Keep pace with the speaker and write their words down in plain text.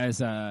Guys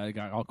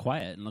got all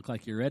quiet and look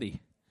like you're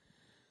ready.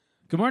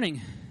 Good morning.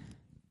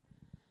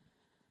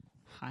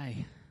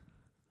 Hi.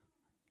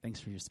 Thanks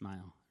for your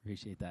smile.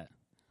 Appreciate that.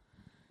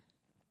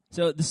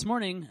 So this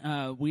morning,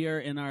 we are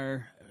in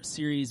our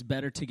series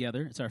Better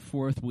Together. It's our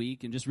fourth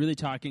week, and just really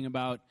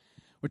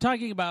we're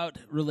talking about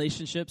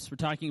relationships, we're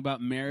talking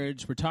about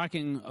marriage, we're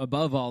talking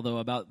above all, though,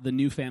 about the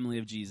new family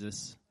of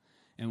Jesus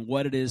and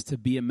what it is to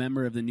be a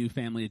member of the new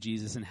family of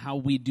Jesus and how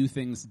we do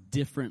things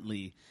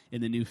differently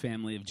in the new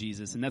family of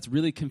Jesus. And that's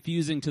really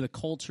confusing to the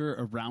culture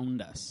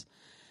around us.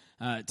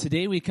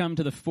 Today we come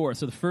to the fourth.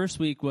 So the first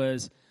week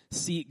was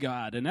seek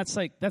God, and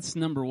that's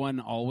number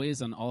one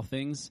always on all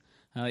things.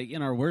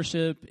 In our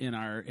worship, in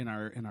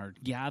our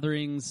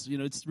gatherings,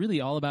 it's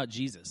really all about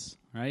Jesus,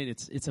 right?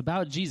 It's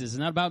about Jesus. It's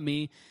not about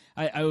me.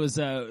 I was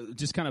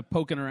just kind of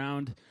poking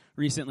around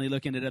recently,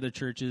 looking at other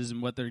churches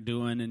and what they're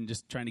doing, and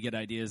just trying to get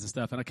ideas and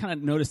stuff. And I kind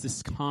of noticed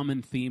this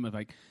common theme of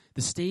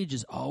the stage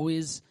is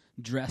always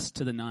dressed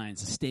to the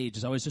nines. The stage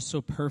is always just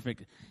so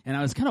perfect. And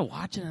I was kind of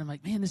watching, and I'm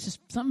like, man, this just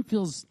something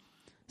feels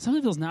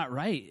not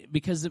right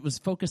because it was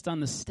focused on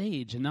the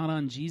stage and not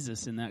on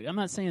Jesus. And that I'm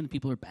not saying that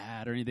people are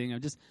bad or anything.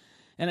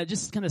 And it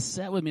just kind of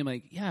sat with me. I'm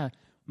like, yeah,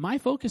 my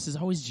focus is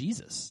always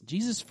Jesus.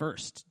 Jesus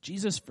first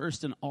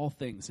in all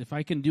things. If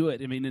I can do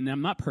it, and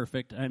I'm not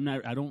perfect. I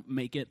don't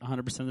make it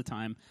 100% of the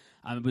time.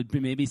 I would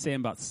maybe say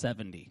I'm about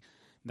 70.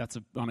 That's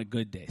on a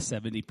good day,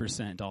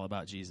 70% all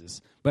about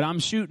Jesus. But I'm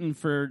shooting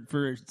for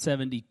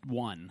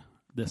 71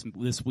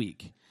 this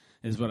week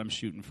is what I'm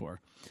shooting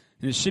for.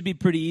 And it should be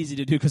pretty easy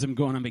to do because I'm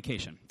going on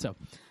vacation. So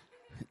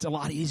it's a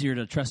lot easier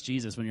to trust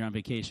Jesus when you're on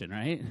vacation,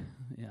 right?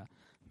 Yeah.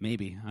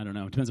 Maybe. I don't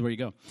know. It depends on where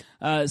you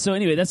go. So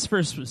anyway, that's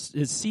first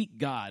is seek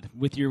God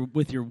with your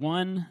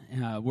one,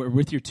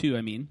 with your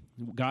two,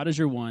 God is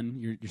your one,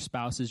 your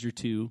spouse is your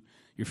two,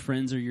 your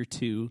friends are your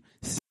two.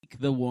 Seek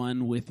the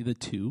one with the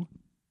two.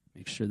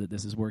 Make sure that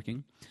this is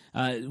working.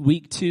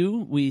 Week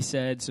 2, we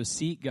said, so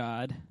seek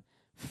God,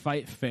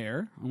 fight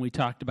fair. And we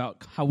talked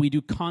about how we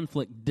do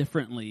conflict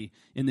differently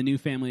in the new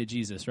family of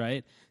Jesus,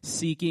 right?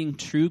 Seeking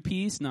true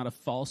peace, not a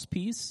false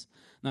peace.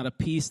 Not a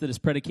peace that is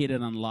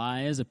predicated on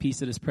lies, a peace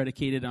that is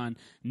predicated on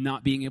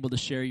not being able to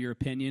share your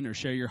opinion or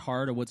share your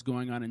heart or what's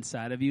going on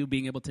inside of you,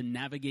 being able to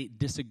navigate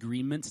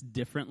disagreements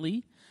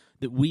differently,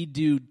 that we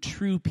do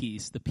true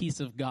peace, the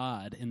peace of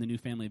God in the new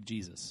family of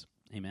Jesus.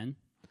 Amen?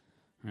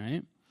 All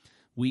right?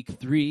 Week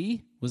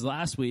 3 was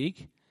last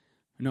week.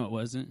 No, it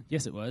wasn't.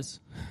 Yes, it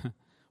was.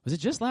 Was it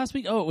just last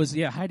week? Oh, it was,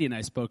 yeah, Heidi and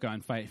I spoke on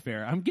Fight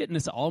Fair. I'm getting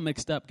this all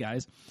mixed up,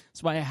 guys.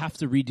 That's why I have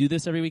to redo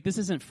this every week. This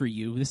isn't for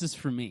you. This is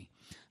for me.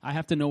 I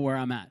have to know where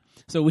I'm at.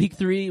 So week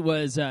 3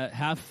 was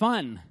have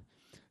fun.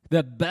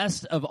 The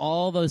best of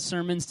all the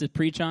sermons to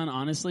preach on,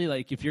 honestly,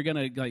 if you're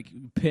going to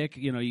pick,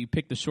 you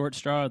pick the short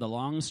straw or the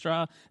long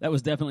straw, that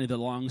was definitely the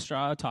long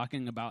straw,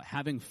 talking about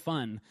having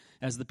fun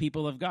as the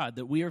people of God,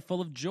 that we are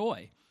full of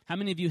joy. How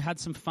many of you had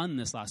some fun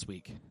this last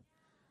week?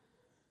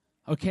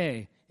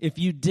 Okay. If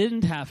you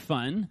didn't have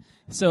fun,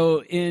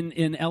 so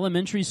in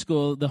elementary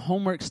school, the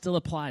homework still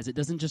applies. It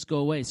doesn't just go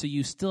away. So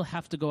you still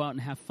have to go out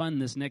and have fun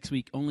this next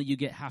week, only you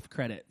get half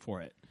credit for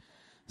it.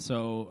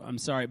 So I'm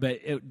sorry,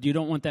 but you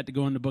don't want that to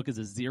go in the book as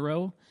a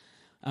 0.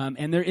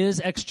 And there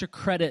is extra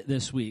credit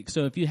this week.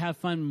 So if you have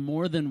fun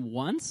more than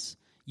once,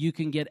 you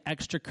can get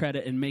extra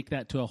credit and make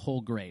that to a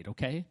whole grade,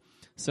 okay?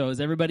 So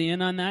is everybody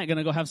in on that? Going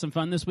to go have some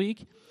fun this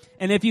week?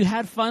 And if you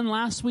had fun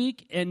last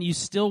week and you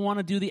still want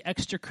to do the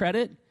extra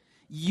credit,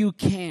 you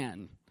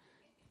can.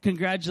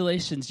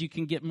 Congratulations, you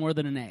can get more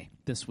than an A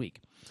this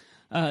week.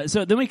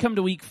 So then we come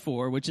to week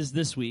 4, which is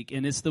this week,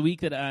 and it's the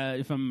week that,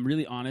 if I'm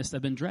really honest,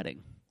 I've been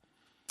dreading.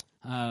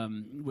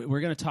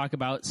 We're going to talk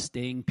about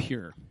staying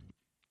pure.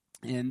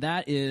 And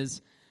that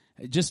is,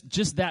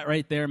 just that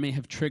right there may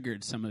have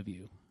triggered some of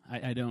you.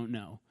 I don't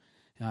know.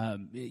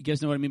 You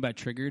guys know what I mean by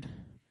triggered?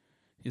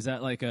 Is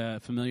that like a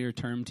familiar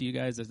term to you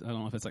guys? I don't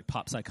know if it's like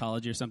pop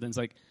psychology or something. It's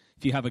like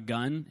if you have a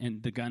gun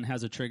and the gun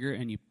has a trigger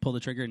and you pull the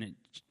trigger and it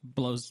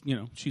blows,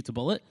 shoots a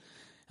bullet.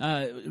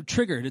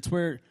 Triggered, it's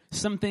where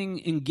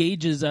something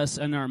engages us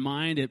in our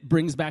mind. It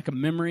brings back a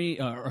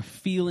memory or a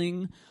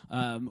feeling.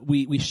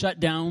 We shut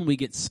down, we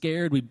get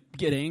scared, we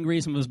get angry,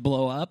 some of us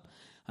blow up.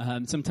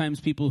 Sometimes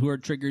people who are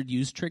triggered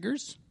use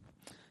triggers.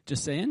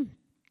 Just saying.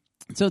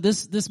 So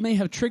this may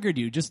have triggered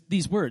you, just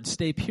these words,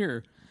 stay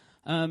pure.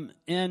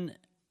 And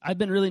I've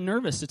been really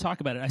nervous to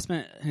talk about it. I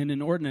spent an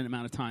inordinate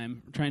amount of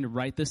time trying to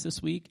write this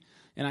week,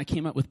 and I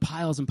came up with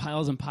piles and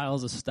piles and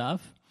piles of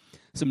stuff,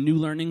 some new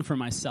learning for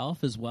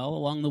myself as well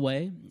along the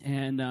way.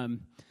 And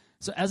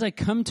so as I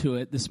come to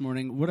it this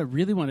morning, what I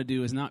really want to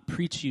do is not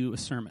preach you a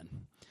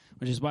sermon,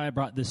 which is why I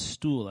brought this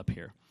stool up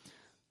here.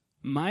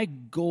 My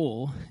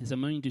goal is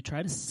I'm going to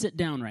try to sit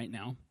down right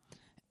now,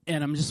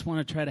 and I just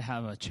want to try to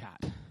have a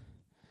chat.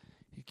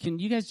 Can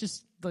you guys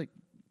just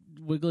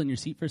wiggle in your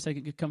seat for a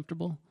second, get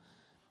comfortable?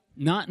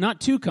 Not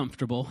too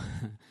comfortable,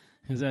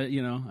 because I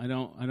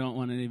don't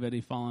want anybody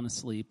falling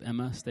asleep.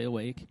 Emma, stay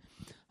awake.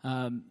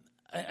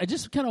 I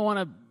just kind of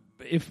want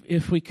to,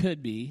 if we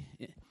could be,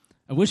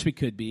 I wish we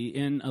could be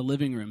in a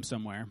living room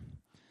somewhere,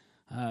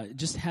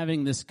 just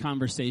having this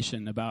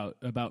conversation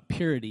about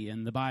purity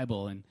and the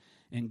Bible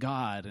and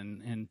God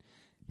and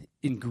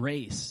in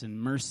grace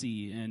and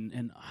mercy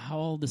and how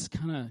all this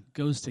kind of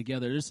goes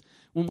together.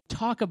 When we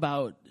talk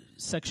about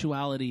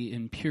sexuality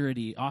and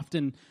purity,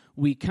 often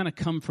we kind of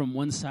come from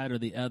one side or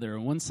the other.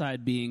 One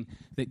side being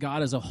that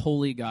God is a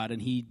holy God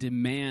and he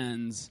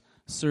demands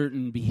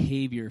certain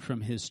behavior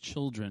from his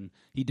children.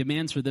 He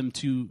demands for them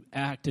to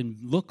act and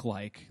look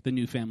like the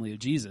new family of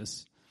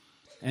Jesus.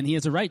 And he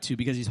has a right to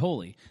because he's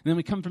holy. And then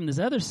we come from this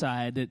other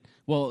side that,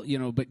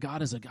 but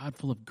God is a God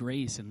full of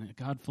grace and a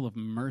God full of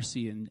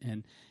mercy,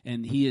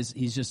 and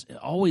he's just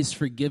always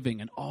forgiving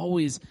and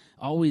always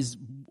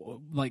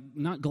like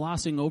not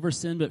glossing over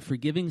sin, but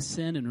forgiving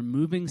sin and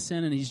removing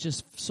sin, and he's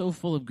just so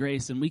full of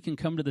grace. And we can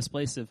come to this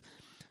place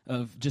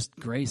of just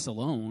grace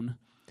alone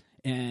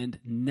and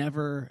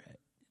never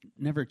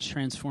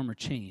transform or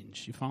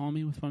change. You follow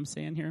me with what I'm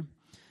saying here?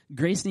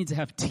 Grace needs to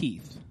have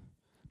teeth,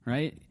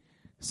 right?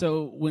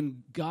 So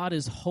when God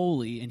is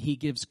holy and he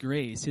gives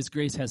grace, his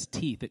grace has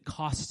teeth. It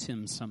costs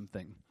him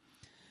something.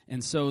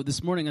 And so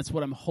this morning, that's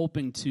what I'm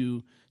hoping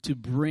to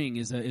bring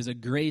is a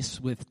grace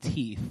with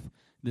teeth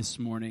this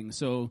morning.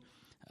 So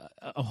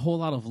a whole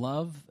lot of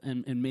love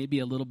and maybe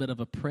a little bit of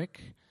a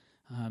prick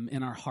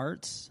in our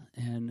hearts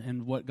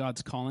and what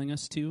God's calling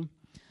us to.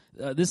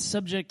 This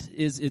subject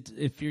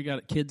if you've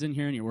got kids in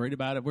here and you're worried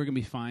about it, we're going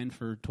to be fine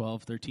for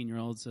 12,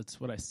 13-year-olds. That's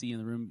what I see in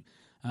the room.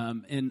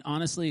 And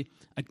honestly,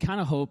 I'd kind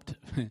of hoped,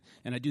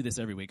 and I do this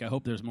every week, I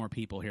hope there's more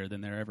people here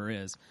than there ever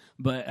is,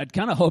 but I'd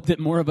kind of hoped that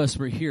more of us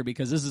were here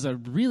because this is a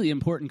really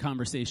important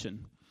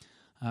conversation.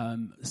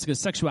 Because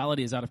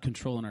sexuality is out of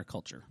control in our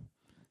culture.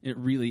 It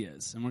really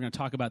is. And we're going to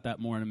talk about that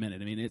more in a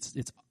minute. I mean,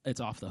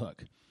 it's off the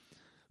hook,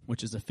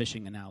 which is a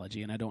fishing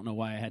analogy, and I don't know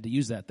why I had to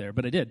use that there,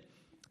 but I did.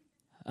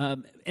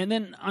 And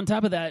then on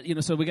top of that,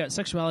 so we got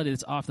sexuality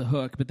that's off the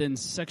hook, but then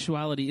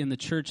sexuality in the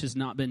church has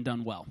not been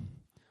done well.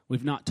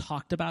 We've not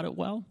talked about it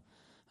well.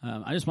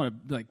 I just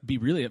want to be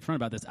really upfront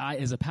about this. I,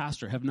 as a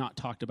pastor, have not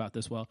talked about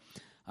this well.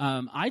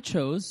 I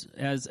chose,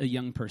 as a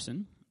young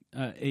person,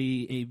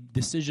 a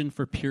decision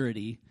for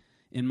purity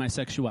in my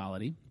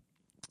sexuality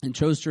and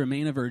chose to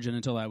remain a virgin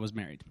until I was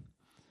married.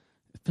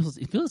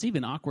 It feels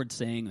even awkward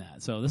saying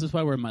that. So this is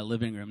why we're in my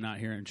living room, not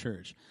here in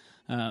church.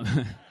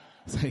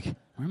 It's like,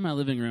 we're in my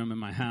living room in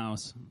my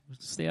house.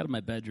 Stay out of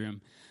my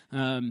bedroom.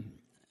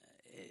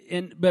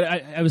 But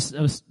I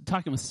was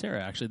talking with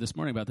Sarah actually this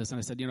morning about this, and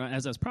I said,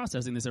 as I was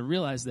processing this, I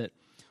realized that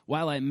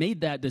while I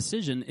made that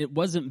decision, it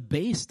wasn't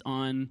based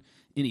on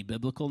any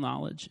biblical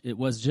knowledge. It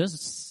was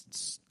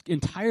just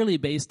entirely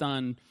based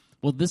on,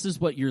 this is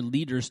what your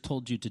leaders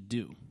told you to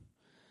do.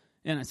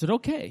 And I said,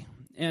 okay.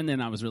 And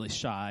then I was really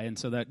shy, and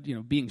so that,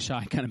 being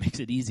shy kind of makes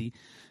it easy.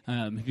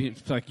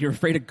 If you're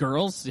afraid of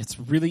girls, it's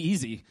really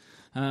easy.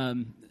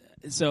 And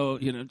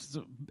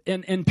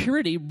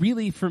purity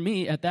really for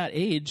me at that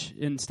age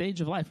and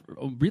stage of life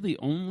really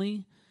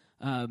only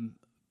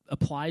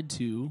applied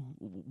to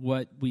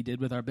what we did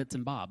with our bits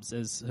and bobs.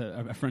 As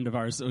a friend of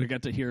ours we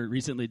got to hear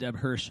recently, Deb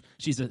Hirsch,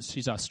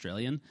 she's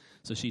Australian,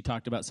 so she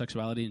talked about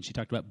sexuality and she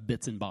talked about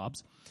bits and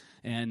bobs.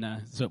 And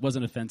so it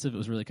wasn't offensive, it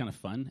was really kind of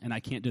fun, and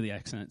I can't do the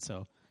accent,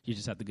 so you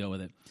just have to go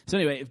with it. So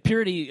anyway,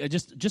 purity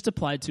just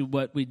applied to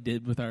what we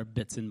did with our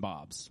bits and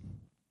bobs,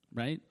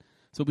 right?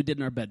 So what we did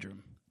in our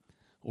bedroom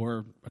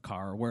or a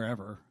car or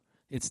wherever.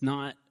 It's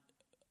not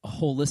a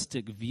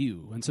holistic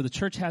view. And so the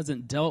church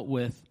hasn't dealt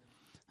with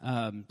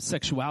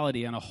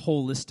sexuality on a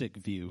holistic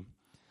view.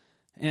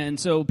 And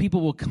so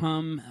people will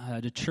come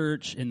to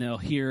church and they'll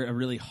hear a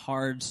really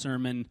hard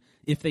sermon,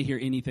 if they hear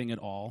anything at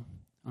all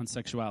on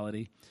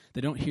sexuality.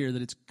 They don't hear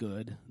that it's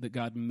good, that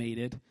God made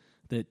it,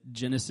 that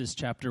Genesis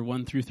chapter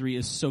 1 through 3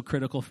 is so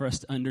critical for us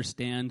to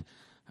understand.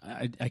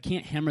 I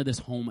can't hammer this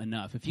home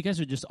enough. If you guys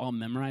would just all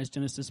memorize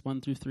Genesis 1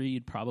 through 3,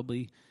 you'd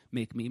probably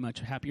make me much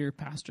happier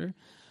pastor.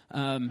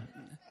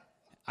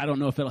 I don't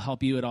know if it'll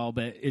help you at all,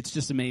 but it's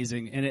just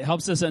amazing. And it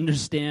helps us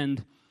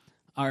understand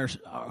our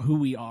who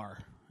we are.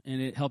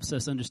 And it helps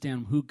us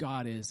understand who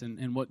God is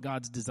and what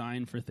God's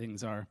design for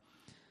things are.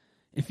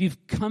 If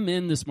you've come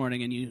in this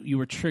morning and you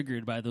were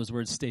triggered by those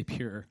words, stay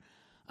pure,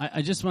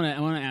 I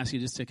want to ask you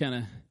just to kind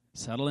of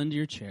settle into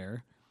your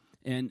chair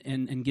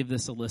and give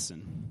this a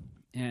listen.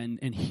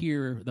 And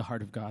hear the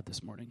heart of God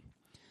this morning.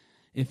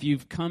 If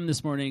you've come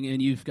this morning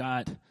and you've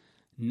got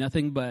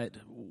nothing but,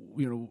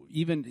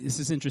 even, this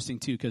is interesting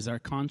too, because our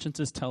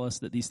consciences tell us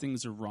that these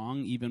things are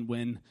wrong, even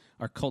when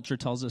our culture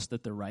tells us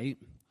that they're right.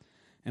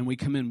 And we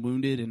come in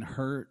wounded and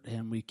hurt,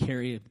 and we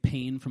carry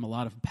pain from a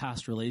lot of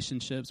past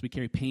relationships. We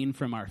carry pain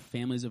from our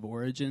families of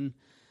origin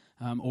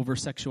over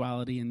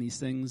sexuality and these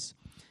things.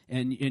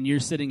 And you're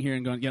sitting here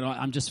and going,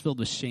 I'm just filled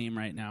with shame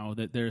right now,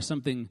 that there's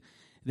something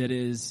that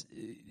is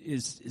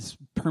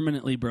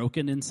permanently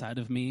broken inside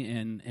of me,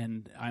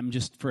 and I'm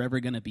just forever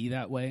going to be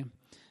that way.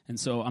 And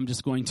so I'm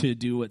just going to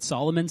do what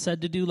Solomon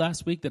said to do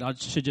last week, that I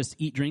should just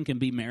eat, drink, and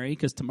be merry,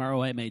 because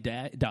tomorrow I may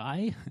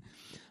die.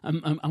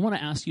 I want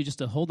to ask you just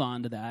to hold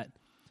on to that.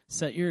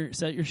 Set your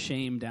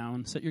shame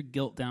down, set your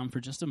guilt down for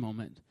just a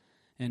moment,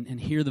 and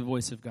hear the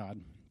voice of God.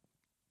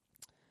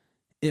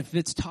 If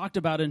it's talked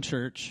about in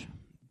church,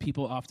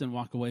 people often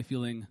walk away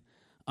feeling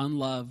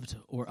unloved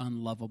or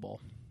unlovable.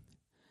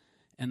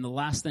 And the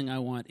last thing I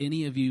want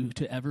any of you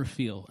to ever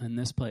feel in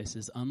this place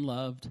is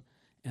unloved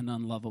and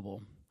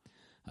unlovable.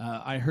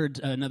 I heard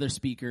another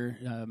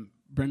speaker,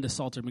 Brenda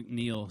Salter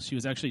McNeil. She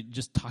was actually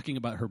just talking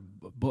about her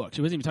book.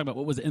 She wasn't even talking about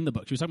what was in the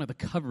book. She was talking about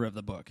the cover of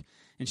the book.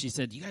 And she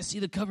said, "You guys see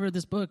the cover of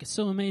this book? It's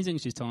so amazing."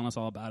 She's telling us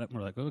all about it. And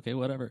we're like, okay,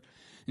 whatever.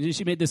 And then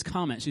she made this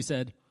comment. She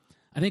said,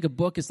 "I think a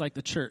book is like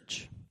the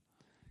church.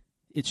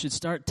 It should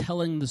start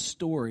telling the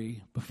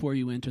story before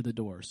you enter the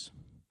doors."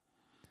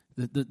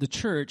 The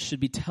church should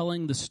be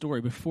telling the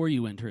story before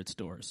you enter its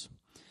doors.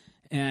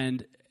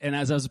 And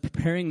as I was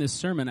preparing this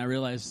sermon, I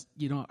realized,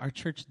 our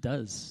church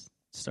does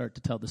start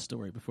to tell the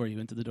story before you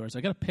enter the doors.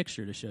 I got a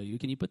picture to show you.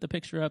 Can you put the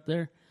picture up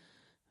there?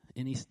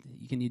 Can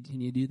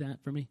you do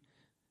that for me?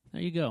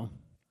 There you go.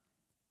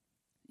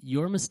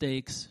 Your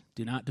mistakes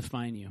do not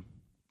define you.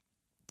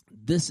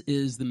 This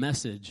is the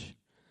message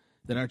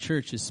that our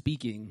church is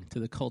speaking to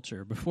the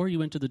culture before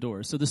you enter the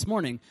doors. So this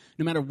morning,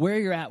 no matter where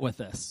you're at with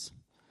this,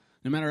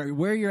 no matter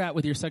where you're at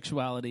with your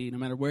sexuality, no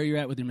matter where you're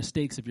at with your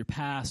mistakes of your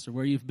past or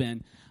where you've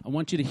been, I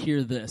want you to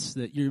hear this,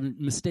 that your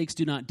mistakes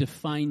do not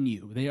define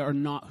you. They are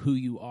not who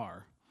you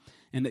are.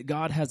 And that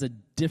God has a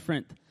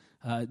different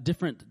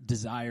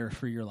desire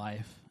for your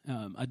life,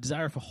 a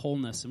desire for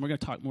wholeness. And we're going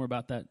to talk more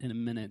about that in a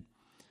minute.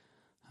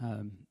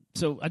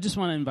 So I just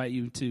want to invite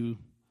you to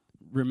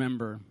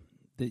remember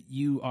that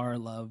you are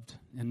loved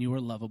and you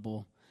are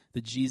lovable,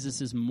 that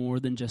Jesus is more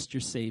than just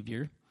your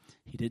Savior.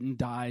 He didn't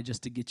die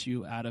just to get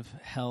you out of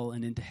hell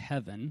and into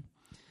heaven.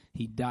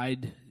 He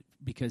died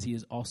because he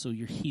is also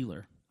your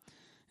healer.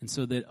 And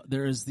so that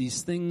there is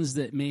these things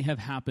that may have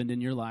happened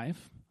in your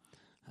life,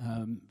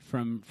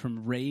 from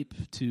rape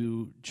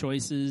to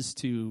choices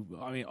to,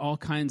 all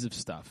kinds of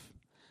stuff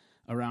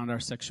around our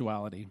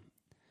sexuality.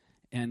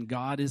 And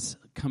God is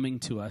coming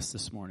to us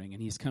this morning,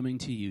 and he's coming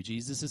to you.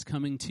 Jesus is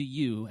coming to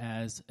you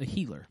as a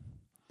healer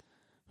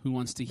who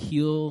wants to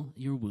heal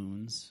your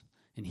wounds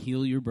and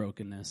heal your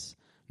brokenness,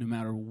 no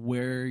matter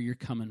where you're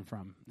coming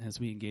from as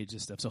we engage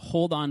this stuff. So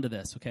hold on to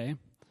this, okay?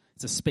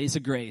 It's a space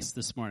of grace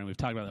this morning. We've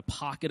talked about a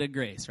pocket of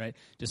grace, right?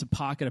 Just a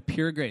pocket of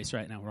pure grace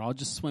right now. We're all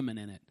just swimming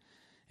in it.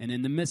 And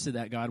in the midst of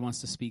that, God wants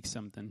to speak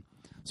something.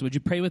 So would you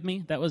pray with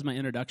me? That was my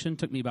introduction.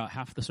 Took me about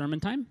half the sermon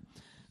time.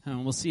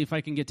 We'll see if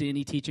I can get to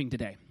any teaching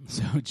today.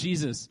 So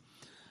Jesus,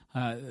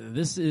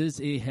 this is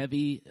a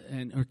heavy,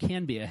 or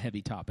can be a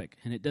heavy topic,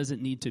 and it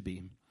doesn't need to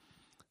be.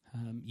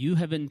 You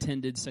have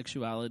intended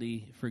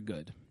sexuality for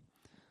good.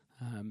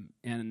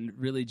 And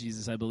really,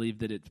 Jesus, I believe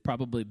that it's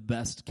probably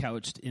best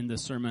couched in the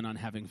sermon on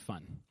having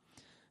fun.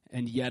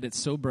 And yet it's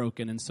so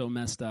broken and so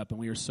messed up, and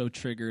we are so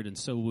triggered and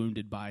so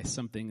wounded by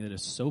something that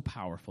is so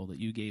powerful that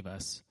you gave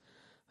us.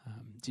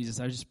 Jesus,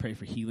 I just pray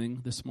for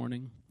healing this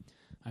morning.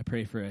 I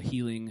pray for a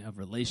healing of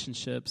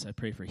relationships. I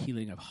pray for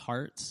healing of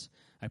hearts.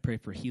 I pray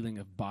for healing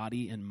of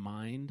body and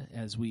mind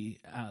as we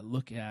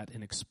look at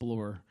and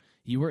explore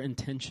your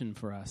intention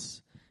for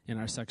us in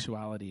our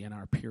sexuality and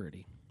our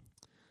purity.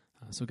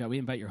 So, God, we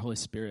invite your Holy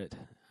Spirit.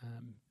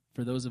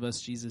 For those of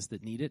us, Jesus,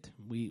 that need it,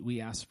 we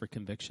ask for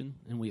conviction,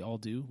 and we all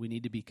do. We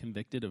need to be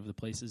convicted of the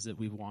places that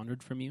we've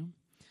wandered from you.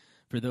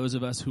 For those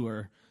of us who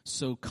are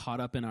so caught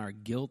up in our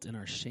guilt and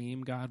our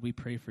shame, God, we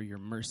pray for your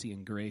mercy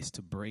and grace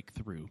to break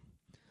through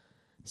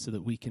so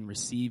that we can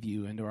receive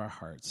you into our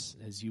hearts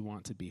as you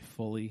want to be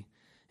fully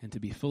and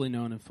to be fully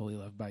known and fully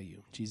loved by you.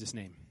 In Jesus'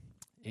 name,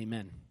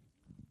 amen.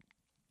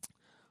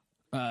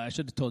 I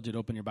should have told you to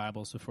open your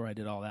Bibles before I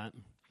did all that,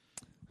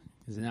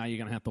 because now you're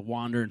going to have to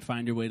wander and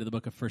find your way to the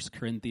book of 1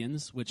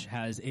 Corinthians, which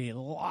has a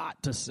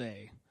lot to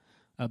say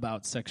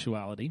about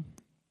sexuality.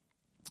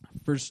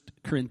 1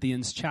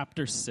 Corinthians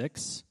chapter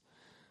 6,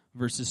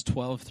 verses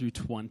 12 through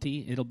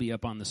 20. It'll be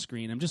up on the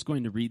screen. I'm just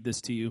going to read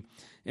this to you.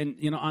 And,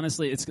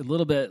 honestly, it's a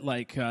little bit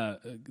like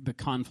the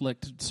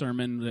conflict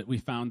sermon that we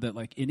found that,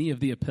 like, any of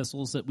the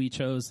epistles that we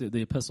chose,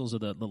 the epistles are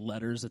the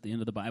letters at the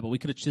end of the Bible, we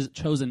could have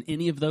chosen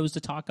any of those to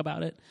talk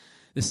about it.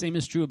 The same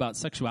is true about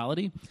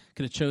sexuality.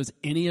 Could have chose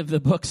any of the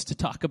books to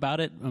talk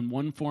about it. In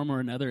one form or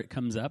another, it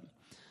comes up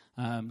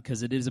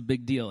because it is a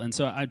big deal. And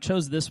so I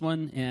chose this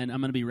one, and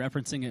I'm going to be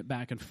referencing it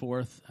back and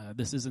forth.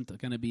 This isn't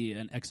going to be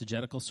an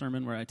exegetical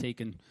sermon where I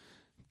take and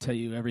tell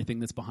you everything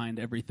that's behind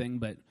everything,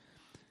 but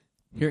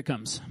here it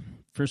comes.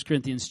 1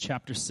 Corinthians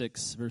chapter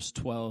 6, verse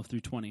 12 through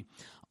 20.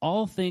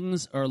 All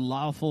things are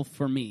lawful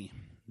for me.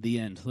 The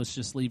end. Let's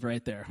just leave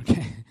right there,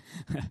 okay?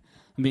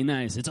 Be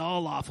nice. It's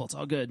all lawful. It's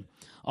all good.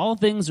 All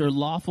things are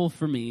lawful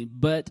for me,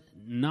 but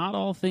not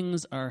all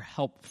things are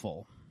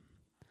helpful.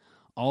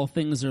 All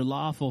things are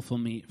lawful for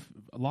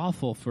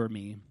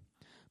me,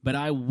 but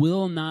I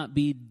will not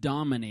be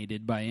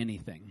dominated by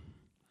anything.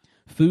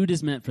 Food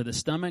is meant for the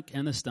stomach,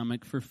 and the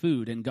stomach for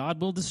food, and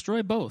God will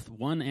destroy both,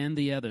 one and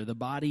the other. The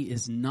body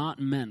is not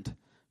meant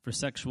for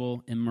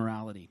sexual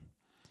immorality.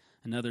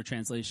 Another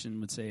translation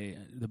would say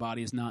the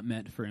body is not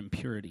meant for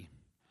impurity,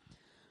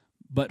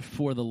 but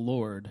for the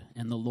Lord,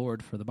 and the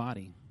Lord for the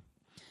body.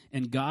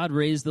 And God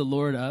raised the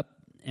Lord up,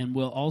 and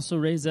will also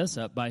raise us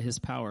up by his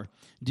power.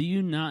 Do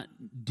you not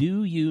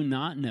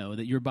know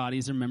that your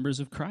bodies are members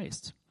of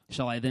Christ?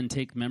 Shall I then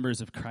take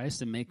members of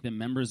Christ and make them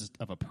members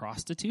of a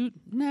prostitute?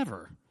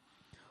 Never.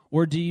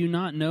 Or do you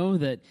not know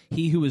that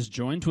he who is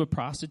joined to a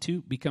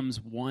prostitute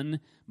becomes one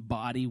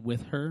body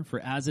with her? For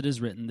as it is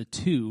written, the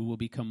two will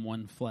become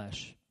one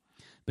flesh.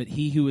 But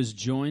he who is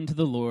joined to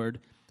the Lord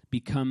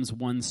becomes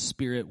one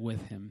spirit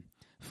with him.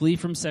 Flee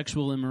from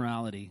sexual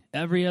immorality.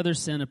 Every other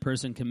sin a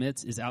person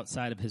commits is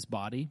outside of his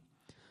body,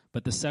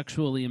 but the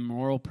sexually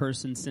immoral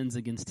person sins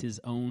against his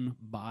own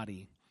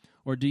body.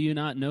 Or do you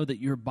not know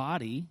that your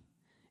body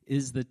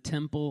is the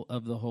temple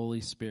of the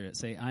Holy Spirit?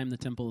 Say, I am the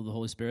temple of the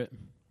Holy Spirit.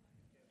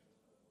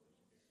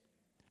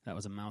 That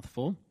was a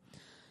mouthful.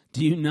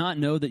 Do you not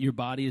know that your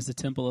body is the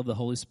temple of the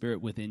Holy Spirit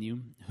within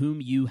you,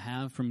 whom you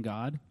have from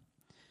God?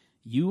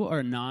 You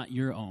are not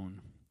your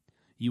own.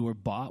 You were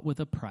bought with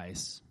a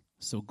price,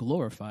 so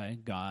glorify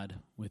God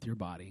with your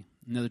body.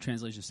 Another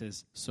translation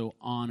says, so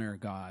honor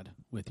God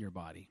with your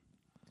body.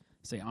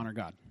 Say, honor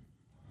God.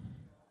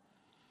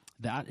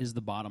 That is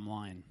the bottom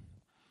line.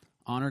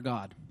 Honor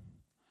God.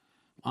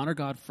 Honor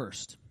God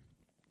first.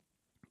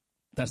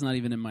 That's not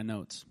even in my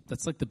notes.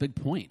 That's like the big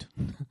point.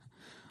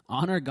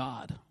 Honor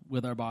God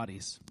with our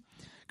bodies.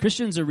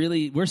 Christians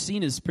we're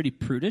seen as pretty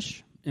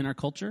prudish in our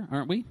culture,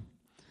 aren't we?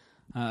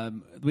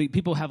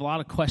 People have a lot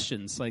of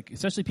questions, like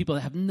especially people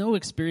that have no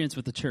experience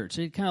with the church.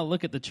 They kind of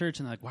look at the church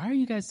and they're like, why are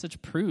you guys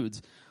such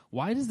prudes?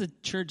 Why does the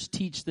church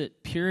teach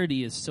that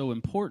purity is so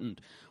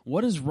important?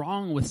 What is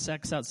wrong with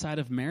sex outside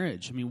of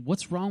marriage? I mean,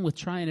 what's wrong with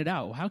trying it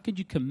out? How could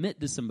you commit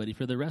to somebody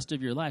for the rest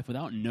of your life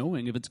without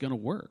knowing if it's going to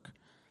work?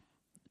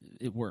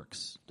 It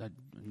works.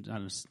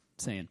 I'm just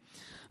saying.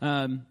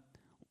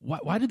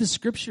 Why do the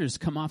scriptures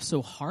come off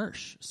so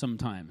harsh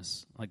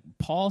sometimes? Like,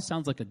 Paul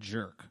sounds like a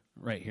jerk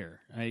right here.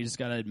 You just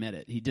got to admit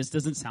it. He just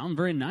doesn't sound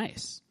very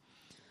nice.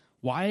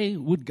 Why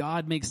would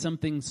God make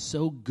something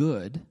so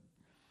good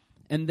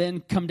and then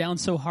come down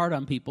so hard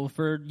on people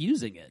for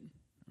using it,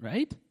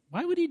 right?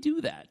 Why would he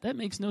do that? That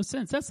makes no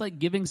sense. That's like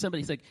giving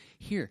somebody, he's like,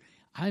 here,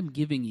 I'm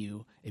giving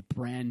you a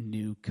brand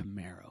new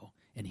Camaro,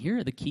 and here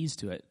are the keys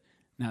to it.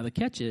 Now, the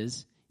catch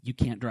is you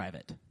can't drive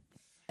it,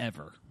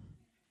 ever,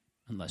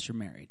 unless you're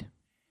married.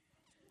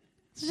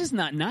 It's just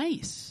not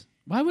nice.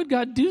 Why would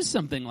God do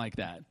something like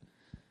that?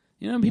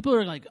 You know, people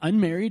are like,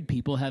 unmarried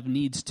people have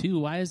needs too.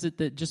 Why is it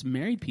that just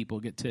married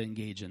people get to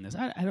engage in this?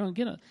 I don't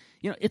get it.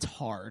 You know, it's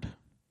hard.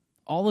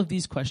 All of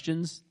these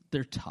questions,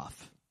 they're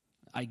tough.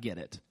 I get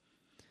it.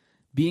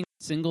 Being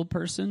a single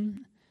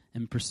person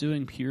and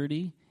pursuing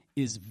purity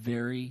is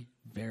very,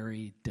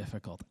 very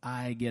difficult.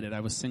 I get it. I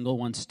was single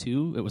once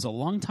too. It was a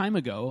long time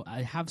ago.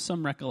 I have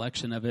some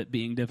recollection of it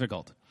being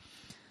difficult.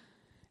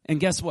 And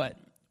guess what?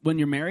 When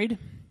you're married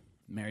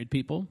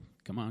people,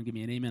 come on, give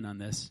me an amen on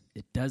this.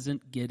 It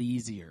doesn't get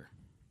easier.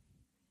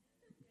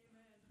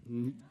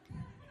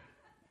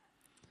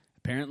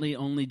 Apparently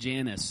only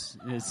Janice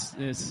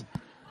is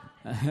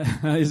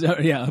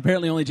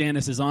apparently only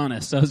Janice is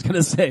honest. I was going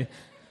to say,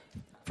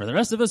 for the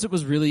rest of us, it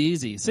was really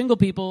easy. Single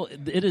people,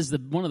 it is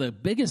one of the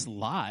biggest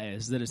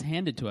lies that is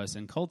handed to us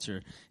in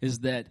culture is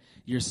that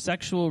your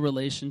sexual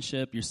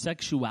relationship, your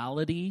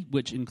sexuality,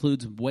 which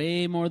includes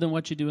way more than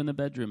what you do in the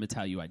bedroom, it's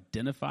how you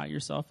identify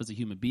yourself as a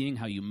human being,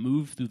 how you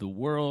move through the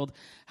world,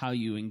 how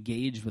you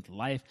engage with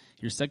life,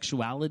 your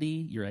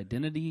sexuality, your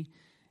identity,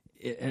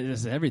 it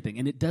is everything.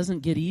 And it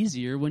doesn't get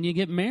easier when you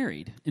get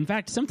married. In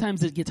fact,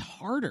 sometimes it gets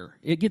harder.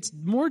 It gets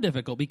more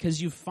difficult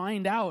because you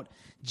find out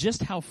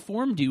just how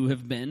formed you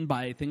have been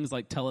by things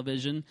like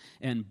television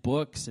and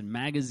books and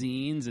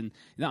magazines. And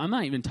I'm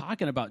not even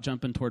talking about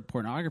jumping toward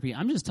pornography.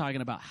 I'm just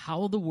talking about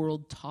how the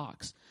world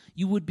talks.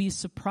 You would be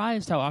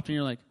surprised how often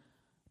you're like,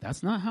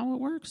 that's not how it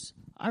works.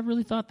 I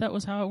really thought that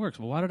was how it works.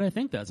 Well, why did I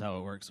think that's how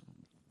it works?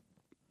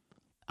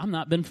 I've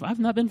not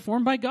been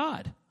formed by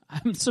God.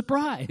 I'm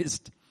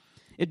surprised.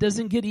 It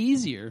doesn't get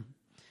easier.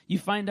 You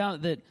find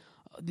out that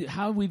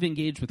how we've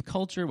engaged with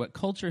culture, what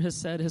culture has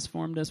said has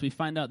formed us. We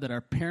find out that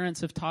our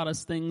parents have taught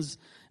us things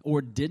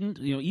or didn't,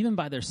 even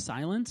by their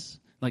silence,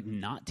 like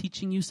not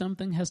teaching you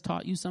something has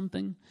taught you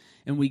something.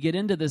 And we get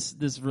into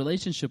this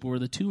relationship where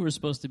the two are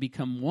supposed to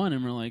become one,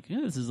 and we're like,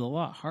 this is a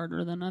lot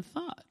harder than I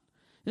thought.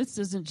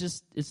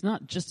 It's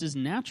not just as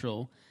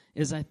natural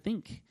as I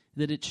think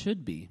that it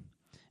should be.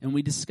 And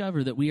we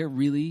discover that we are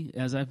really,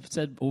 as I've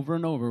said over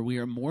and over, we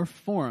are more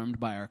formed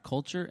by our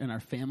culture and our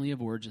family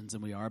of origins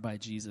than we are by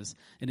Jesus.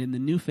 And in the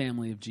new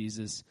family of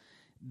Jesus,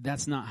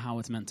 that's not how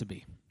it's meant to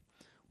be.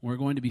 We're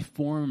going to be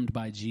formed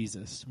by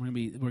Jesus. We're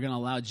going to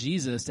allow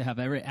Jesus to have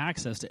every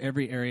access to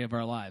every area of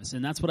our lives.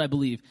 And that's what I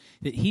believe,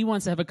 that he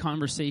wants to have a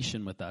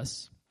conversation with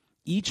us,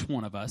 each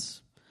one of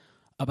us,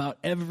 about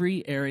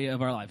every area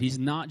of our life. He's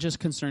not just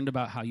concerned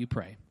about how you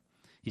pray.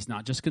 He's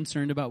not just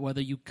concerned about whether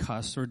you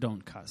cuss or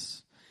don't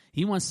cuss.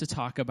 He wants to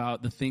talk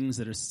about the things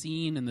that are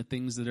seen and the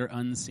things that are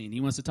unseen.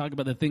 He wants to talk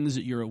about the things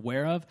that you're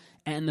aware of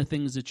and the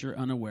things that you're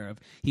unaware of.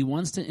 He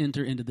wants to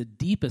enter into the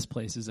deepest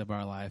places of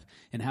our life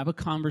and have a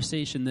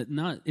conversation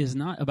that is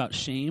not about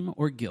shame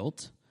or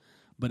guilt,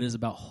 but is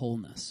about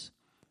wholeness.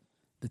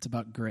 that's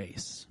about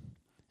grace.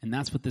 And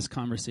that's what this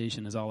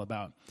conversation is all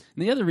about.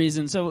 And the other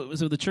reason, so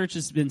the church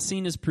has been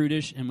seen as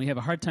prudish, and we have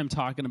a hard time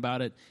talking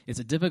about it. It's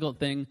a difficult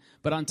thing.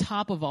 But on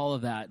top of all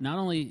of that, not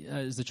only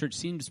is the church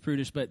seen as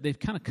prudish, but they've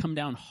kind of come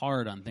down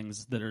hard on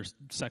things that are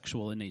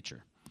sexual in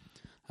nature.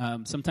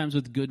 Sometimes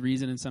with good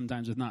reason and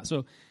sometimes with not.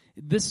 So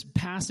this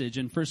passage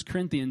in 1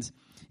 Corinthians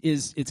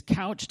it's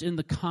couched in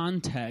the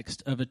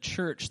context of a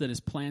church that is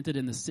planted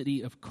in the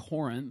city of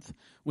Corinth,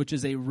 which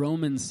is a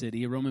Roman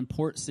city, a Roman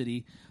port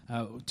city,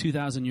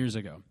 2,000 years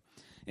ago.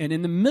 And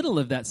in the middle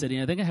of that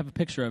city, I think I have a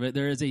picture of it,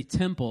 there is a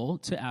temple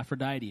to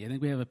Aphrodite. I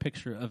think we have a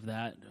picture of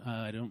that.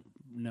 I don't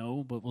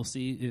know, but we'll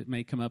see. It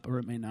may come up or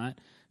it may not.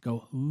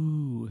 Go,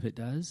 ooh, if it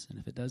does. And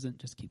if it doesn't,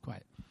 just keep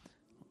quiet.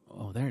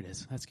 Oh, there it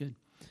is. That's good.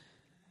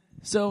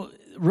 So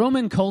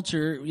Roman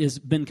culture has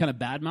been kind of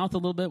badmouthed a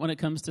little bit when it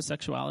comes to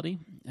sexuality.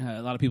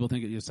 A lot of people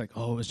think it's like,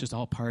 oh, it's just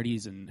all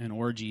parties and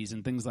orgies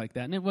and things like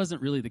that. And it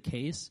wasn't really the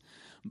case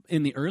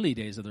in the early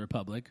days of the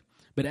Republic.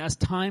 But as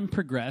time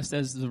progressed,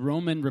 as the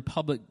Roman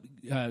Republic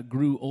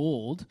grew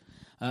old,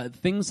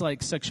 things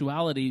like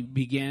sexuality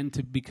began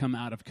to become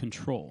out of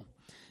control.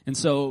 And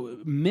so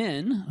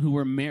men who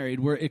were married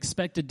were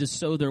expected to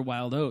sow their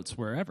wild oats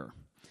wherever.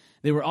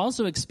 They were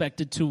also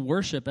expected to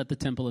worship at the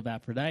temple of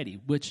Aphrodite,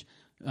 which,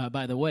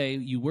 by the way,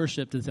 you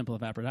worshiped the temple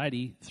of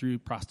Aphrodite through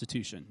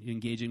prostitution,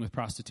 engaging with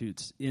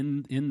prostitutes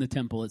in the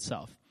temple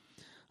itself.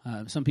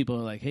 Some people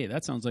are like, hey,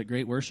 that sounds like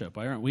great worship.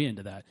 Why aren't we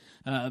into that?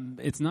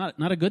 It's not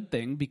a good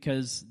thing,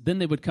 because then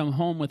they would come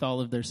home with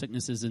all of their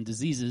sicknesses and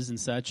diseases and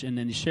such, and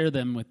then share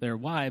them with their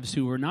wives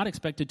who were not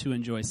expected to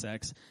enjoy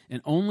sex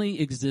and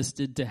only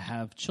existed to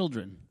have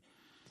children.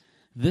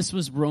 This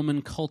was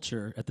Roman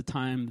culture at the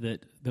time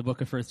that the book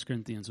of 1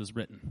 Corinthians was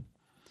written.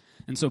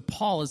 And so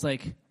Paul is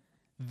like,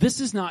 this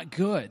is not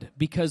good,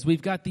 because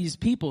we've got these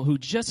people who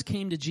just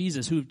came to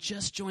Jesus, who have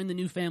just joined the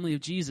new family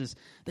of Jesus.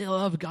 They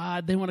love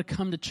God. They want to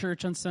come to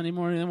church on Sunday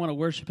morning. They want to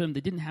worship him.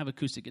 They didn't have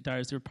acoustic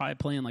guitars. They were probably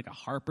playing like a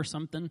harp or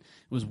something. It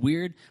was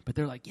weird, but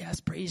they're like, yes,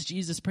 praise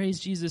Jesus, praise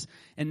Jesus.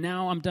 And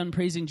now I'm done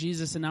praising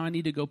Jesus, and now I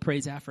need to go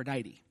praise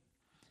Aphrodite.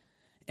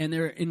 And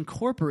they're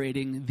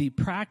incorporating the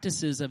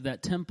practices of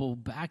that temple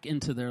back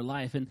into their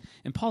life. And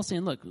Paul's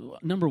saying, look,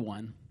 number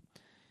one,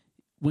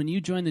 when you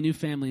join the new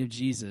family of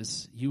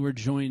Jesus, you are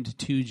joined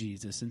to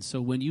Jesus. And so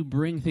when you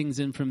bring things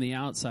in from the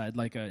outside,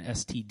 like a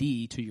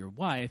STD to your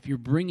wife, you're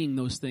bringing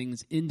those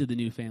things into the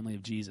new family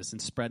of Jesus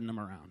and spreading them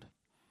around.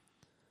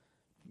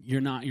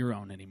 You're not your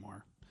own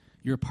anymore.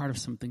 You're a part of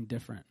something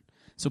different.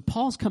 So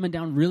Paul's coming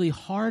down really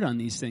hard on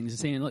these things and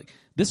saying, look,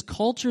 this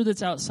culture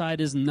that's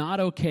outside is not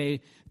okay.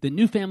 The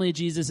new family of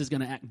Jesus is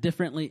going to act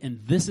differently,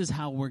 and this is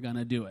how we're going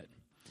to do it.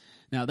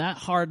 Now, that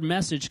hard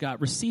message got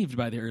received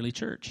by the early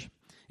church.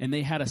 And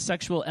they had a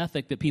sexual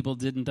ethic that people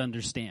didn't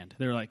understand.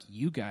 They're like,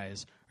 you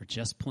guys are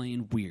just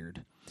plain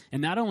weird.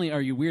 And not only are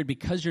you weird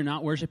because you're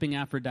not worshiping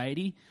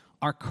Aphrodite,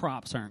 our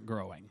crops aren't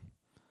growing.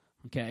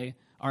 Okay?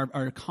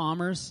 Our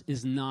commerce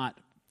is not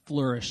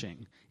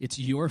flourishing. It's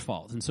your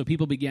fault. And so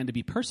people began to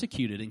be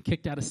persecuted and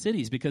kicked out of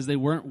cities because they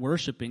weren't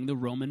worshiping the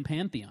Roman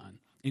pantheon,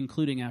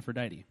 including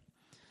Aphrodite.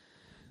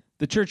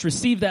 The church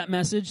received that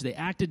message. They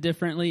acted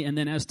differently. And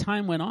then as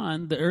time went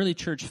on, the early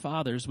church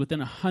fathers, within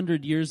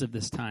 100 years of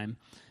this time,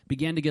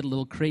 began to get a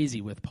little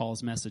crazy with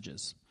Paul's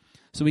messages.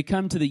 So we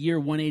come to the year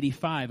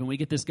 185, and we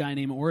get this guy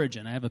named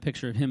Origen. I have a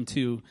picture of him,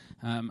 too.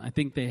 I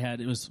think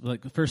it was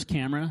like the first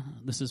camera.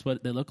 This is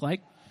what they look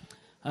like.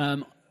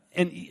 And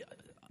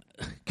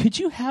could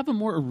you have a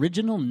more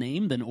original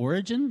name than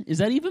Origen? Is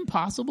that even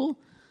possible?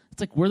 It's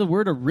like where the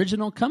word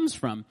original comes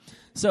from.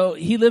 So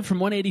he lived from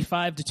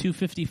 185 to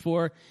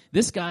 254.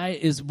 This guy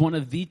is one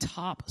of the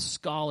top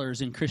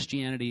scholars in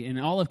Christianity, in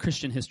all of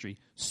Christian history.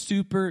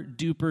 Super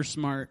duper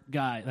smart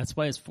guy. That's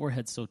why his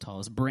forehead's so tall.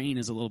 His brain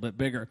is a little bit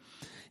bigger.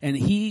 And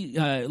he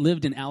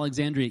lived in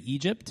Alexandria,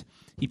 Egypt.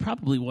 He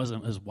probably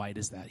wasn't as white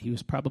as that. He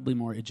was probably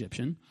more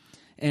Egyptian.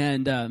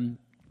 And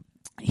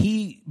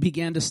he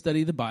began to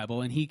study the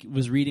Bible, and he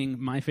was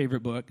reading my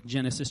favorite book,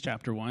 Genesis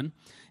chapter 1,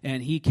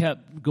 and he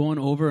kept going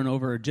over and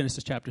over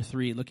Genesis chapter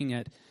 3, looking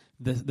at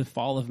the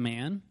fall of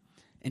man,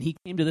 and he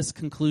came to this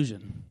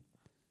conclusion.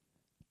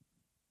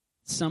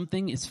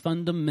 Something is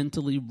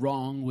fundamentally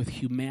wrong with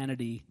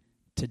humanity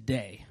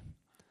today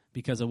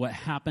because of what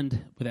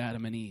happened with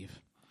Adam and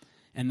Eve.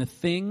 And the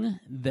thing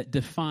that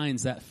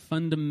defines that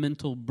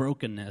fundamental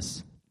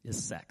brokenness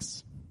is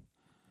sex.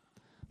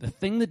 The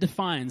thing that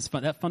defines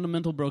that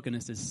fundamental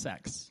brokenness is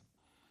sex.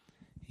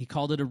 He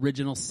called it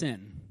original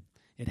sin.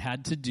 It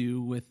had to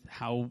do with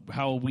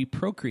how we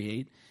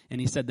procreate,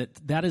 and he said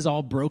that is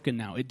all broken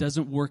now. It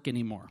doesn't work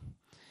anymore.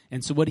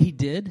 And so what he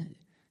did,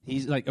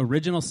 he's like,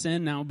 original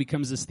sin now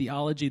becomes this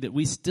theology that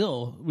we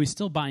still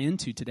buy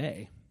into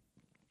today.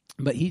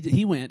 But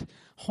he went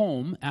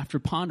home after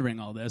pondering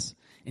all this,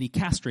 and he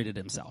castrated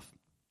himself.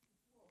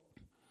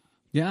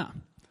 Yeah.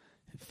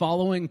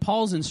 Following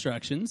Paul's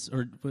instructions,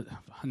 or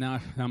now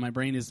my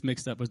brain is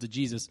mixed up. Was to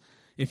Jesus?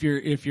 If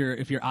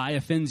your eye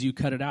offends you,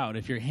 cut it out.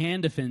 If your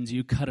hand offends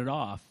you, cut it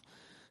off.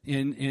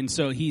 And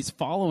so he's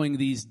following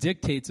these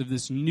dictates of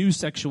this new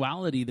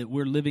sexuality that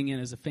we're living in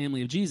as a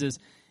family of Jesus,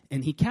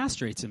 and he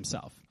castrates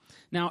himself.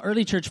 Now,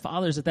 early church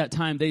fathers at that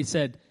time, they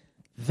said,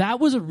 that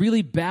was a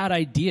really bad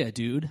idea,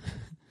 dude.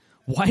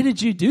 Why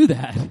did you do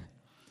that?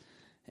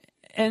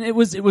 And it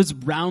was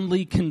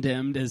roundly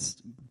condemned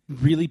as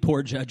really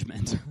poor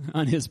judgment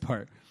on his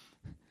part.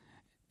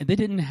 And they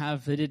didn't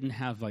have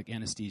like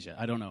anesthesia.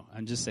 I don't know.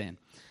 I'm just saying.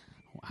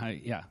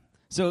 Yeah.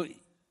 So,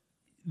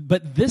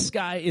 but this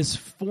guy is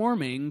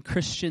forming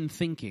Christian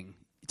thinking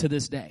to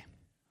this day.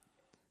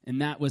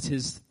 And that was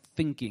his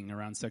thinking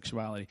around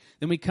sexuality.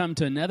 Then we come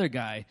to another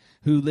guy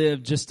who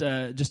lived just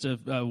a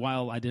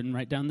while. I didn't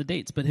write down the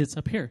dates, but it's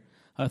up here,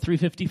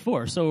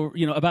 354. So,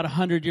 about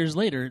 100 years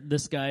later,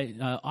 this guy,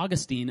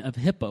 Augustine of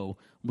Hippo,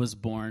 was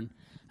born.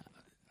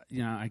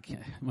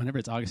 Whenever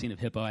it's Augustine of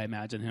Hippo, I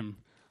imagine him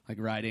like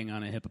riding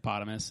on a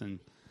hippopotamus and,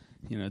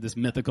 this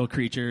mythical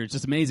creature. It's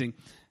just amazing.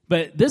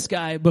 But this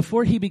guy,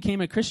 before he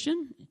became a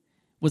Christian,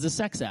 was a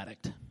sex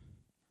addict.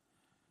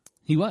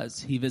 He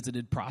was. He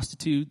visited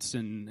prostitutes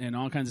and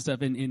all kinds of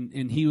stuff.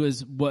 And he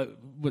was what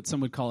some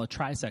would call a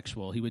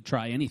trisexual. He would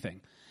try anything.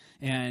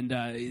 And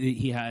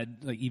he had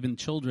like even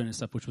children and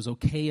stuff, which was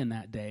okay in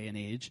that day and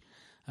age.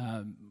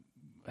 I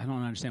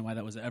don't understand why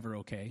that was ever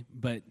okay.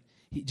 But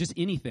just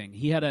anything.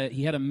 He had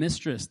a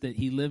mistress that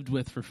he lived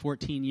with for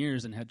 14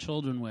 years and had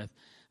children with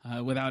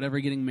without ever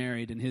getting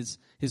married. And his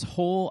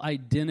whole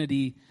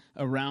identity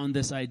around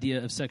this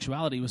idea of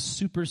sexuality was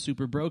super,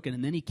 super broken.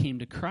 And then he came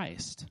to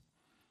Christ.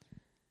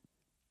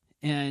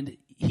 And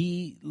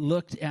he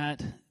looked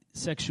at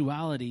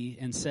sexuality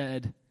and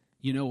said,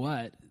 you know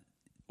what?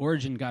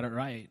 Origen got it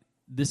right.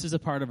 This is a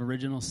part of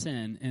original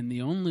sin. And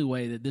the only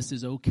way that this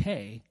is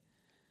okay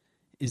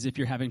is if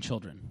you're having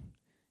children.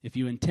 If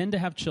you intend to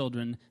have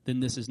children,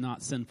 then this is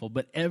not sinful.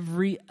 But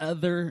every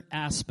other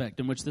aspect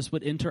in which this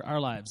would enter our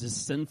lives is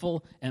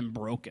sinful and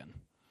broken.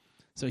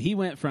 So he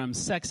went from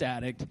sex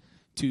addict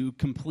to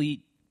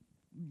complete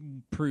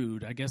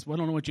prude. I guess, I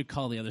don't know what you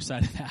call the other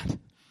side of that.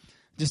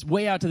 Just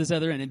way out to this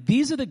other end. And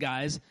these are the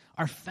guys,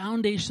 our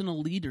foundational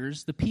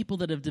leaders, the people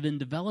that have been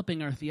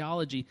developing our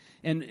theology.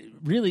 And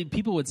really,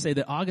 people would say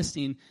that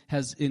Augustine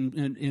has,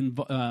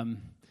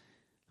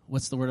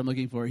 what's the word I'm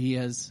looking for? He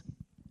has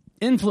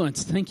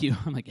influenced, thank you.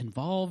 I'm like,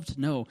 involved?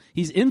 No.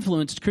 He's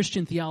influenced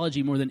Christian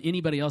theology more than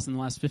anybody else in the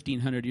last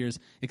 1,500 years,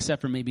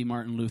 except for maybe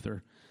Martin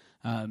Luther.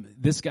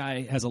 This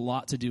guy has a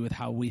lot to do with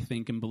how we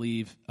think and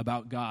believe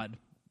about God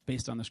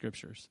based on the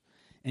Scriptures.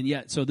 And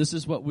yet, so this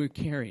is what we're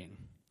carrying.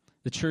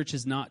 The church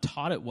has not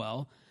taught it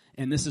well,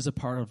 and this is a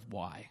part of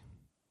why.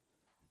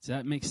 Does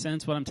that make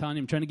sense, what I'm telling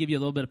you? I'm trying to give you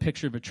a little bit of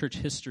picture of a church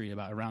history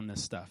around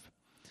this stuff.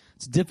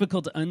 It's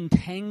difficult to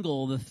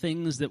untangle the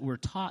things that were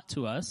taught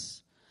to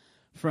us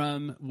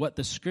from what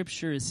the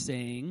Scripture is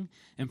saying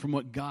and from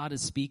what God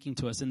is speaking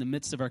to us in the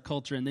midst of our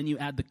culture, and then you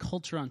add the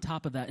culture on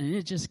top of that, and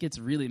it just gets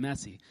really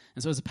messy.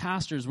 And so as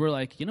pastors, we're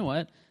like, you know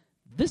what?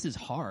 This is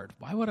hard.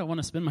 Why would I want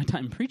to spend my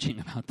time preaching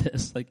about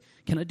this? Like,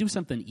 can I do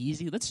something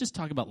easy? Let's just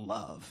talk about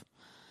love.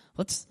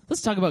 Let's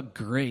talk about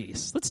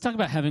grace. Let's talk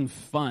about having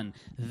fun.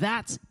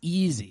 That's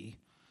easy.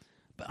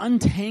 But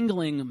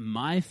untangling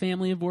my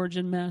family of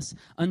origin mess,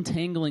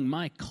 untangling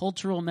my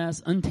cultural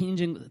mess,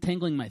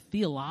 untangling my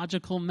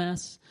theological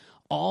mess,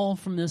 all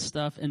from this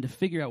stuff, and to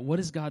figure out what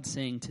is God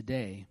saying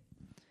today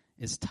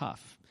is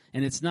tough.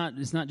 And it's not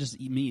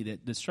just me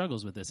that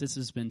struggles with this. This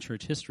has been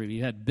church history.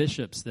 We've had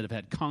bishops that have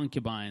had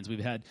concubines. We've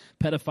had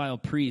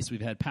pedophile priests.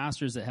 We've had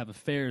pastors that have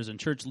affairs and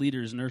church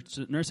leaders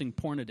nursing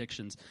porn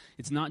addictions.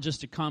 It's not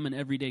just a common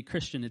everyday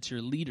Christian. It's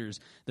your leaders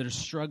that are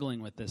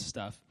struggling with this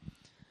stuff.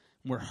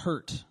 We're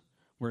hurt.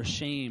 We're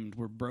ashamed.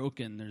 We're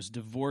broken. There's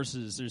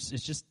divorces.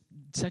 It's just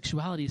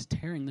sexuality is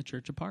tearing the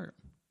church apart.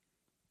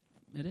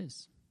 It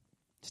is.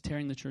 It's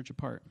tearing the church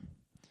apart.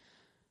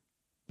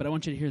 But I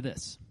want you to hear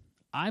this.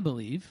 I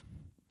believe...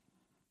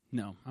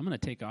 No, I'm going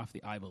to take off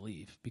the I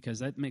believe because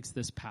that makes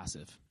this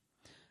passive.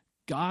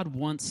 God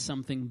wants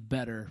something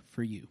better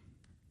for you.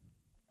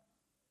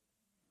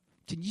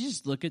 Can you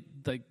just look at,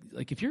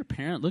 like if you're a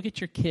parent, look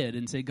at your kid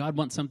and say, God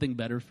wants something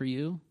better for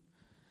you?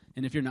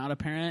 And if you're not a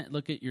parent,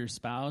 look at your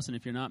spouse. And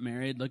if you're not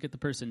married, look at the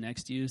person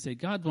next to you. Say,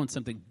 God wants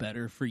something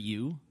better for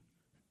you.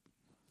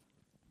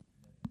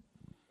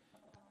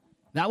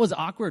 That was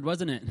awkward,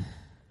 wasn't it?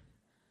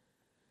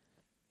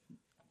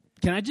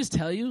 Can I just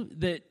tell you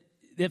that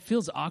it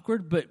feels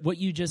awkward, but what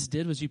you just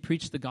did was you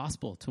preached the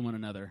gospel to one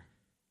another.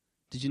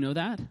 Did you know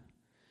that?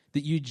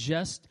 That you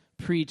just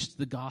preached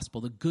the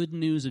gospel, the good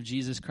news of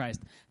Jesus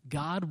Christ.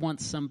 God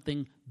wants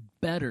something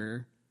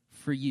better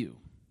for you.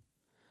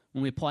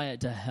 When we apply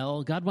it to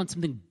hell, God wants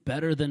something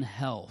better than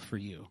hell for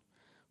you.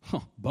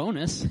 Oh,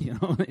 bonus,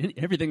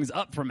 everything's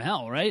up from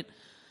hell, right?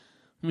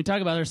 When we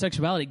talk about our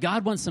sexuality,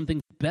 God wants something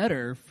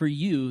better for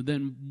you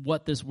than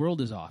what this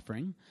world is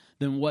offering,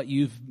 than what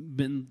you've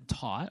been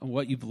taught,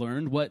 what you've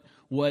learned, what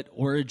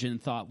Origen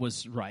thought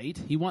was right.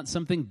 He wants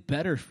something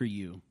better for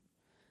you.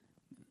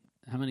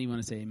 How many want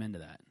to say amen to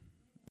that?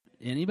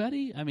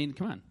 Anybody? I mean,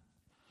 come on.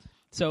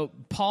 So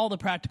Paul, the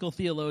practical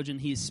theologian,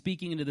 he's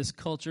speaking into this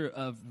culture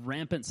of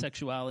rampant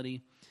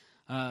sexuality,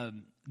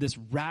 this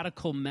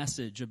radical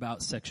message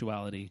about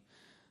sexuality,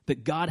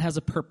 that God has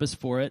a purpose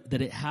for it,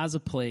 that it has a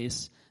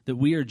place, that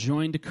we are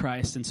joined to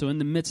Christ, and so in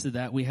the midst of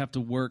that, we have to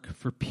work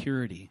for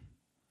purity.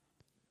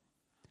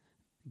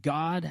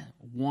 God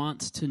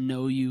wants to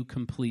know you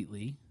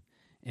completely,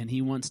 and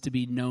he wants to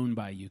be known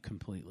by you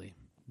completely.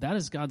 That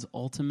is God's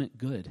ultimate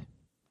good,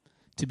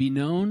 to be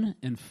known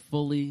and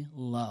fully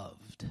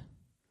loved.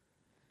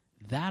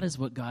 That is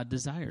what God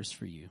desires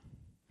for you.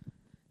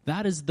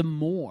 That is the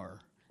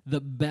more,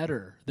 the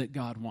better that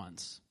God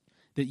wants.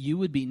 That you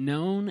would be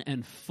known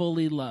and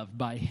fully loved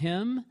by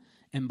him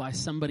and by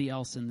somebody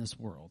else in this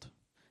world.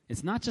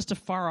 It's not just a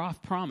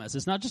far-off promise.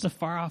 It's not just a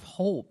far-off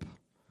hope.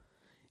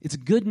 It's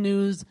good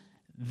news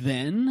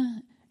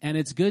then, and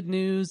it's good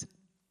news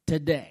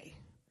today.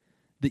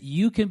 That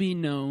you can be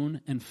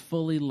known and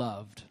fully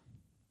loved.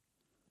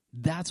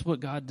 That's what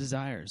God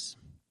desires.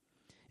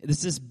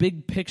 It's this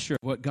big picture of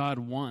what God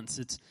wants.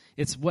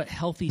 It's what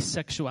healthy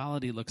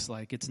sexuality looks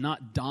like. It's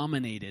not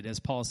dominated, as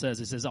Paul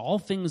says. It says, all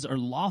things are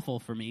lawful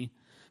for me,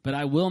 but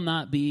I will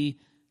not be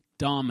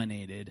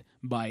dominated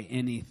by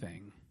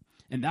anything.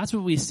 And that's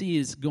what we see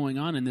is going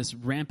on in this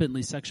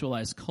rampantly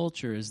sexualized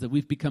culture, is that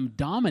we've become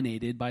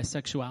dominated by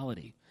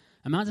sexuality.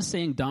 I'm not just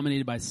saying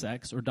dominated by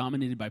sex or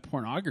dominated by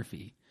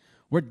pornography.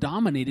 We're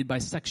dominated by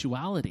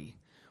sexuality.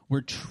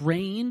 We're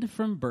trained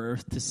from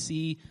birth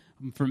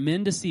for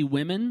men to see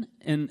women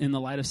in the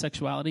light of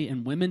sexuality,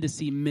 and women to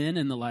see men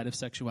in the light of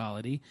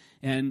sexuality,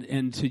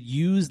 and to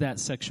use that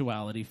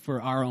sexuality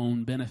for our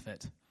own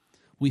benefit.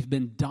 We've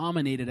been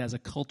dominated as a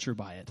culture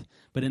by it.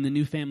 But in the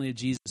new family of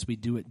Jesus, we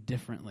do it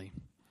differently.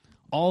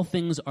 All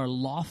things are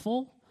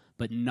lawful,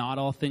 but not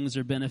all things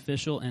are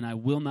beneficial, and I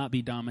will not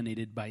be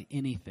dominated by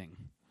anything.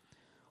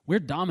 We're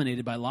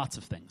dominated by lots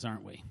of things,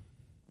 aren't we?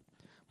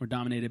 We're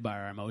dominated by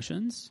our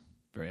emotions,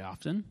 very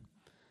often.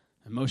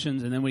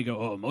 Emotions, and then we go,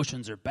 oh,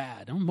 emotions are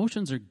bad. No,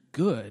 emotions are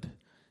good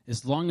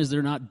as long as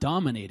they're not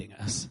dominating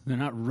us. They're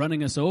not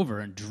running us over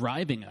and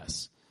driving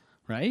us,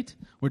 right?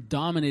 We're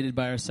dominated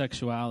by our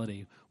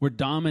sexuality. We're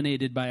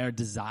dominated by our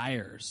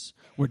desires.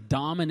 We're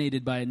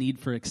dominated by a need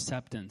for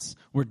acceptance.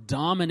 We're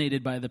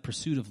dominated by the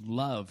pursuit of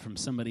love from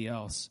somebody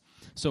else.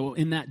 So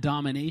in that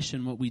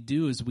domination, what we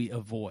do is we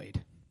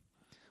avoid.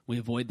 We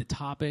avoid the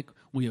topic.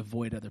 We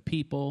avoid other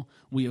people.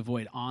 We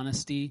avoid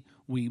honesty.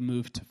 We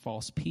move to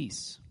false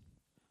peace.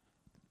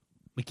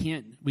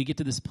 We get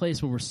to this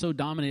place where we're so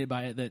dominated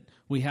by it that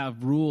we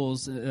have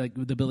rules, like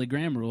the Billy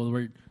Graham rule,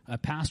 where a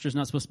pastor is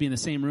not supposed to be in the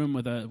same room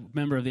with a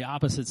member of the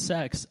opposite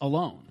sex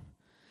alone.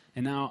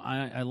 And now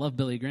I love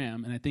Billy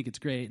Graham, and I think it's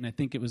great, and I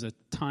think it was a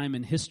time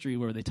in history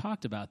where they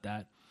talked about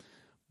that.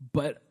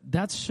 But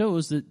that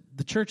shows that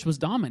the church was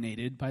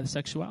dominated by the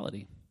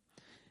sexuality.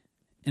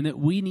 And that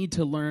we need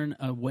to learn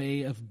a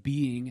way of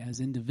being as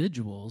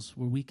individuals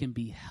where we can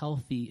be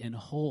healthy and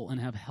whole and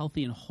have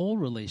healthy and whole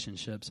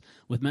relationships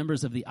with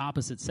members of the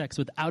opposite sex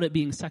without it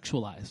being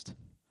sexualized.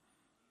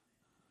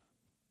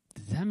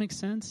 Does that make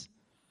sense?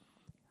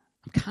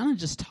 I'm kind of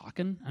just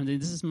talking. I mean,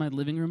 this is my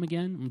living room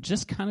again. I'm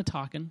just kind of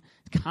talking.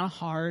 It's kind of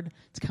hard.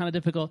 It's kind of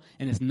difficult.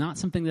 And it's not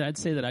something that I'd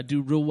say that I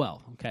do real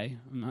well, okay?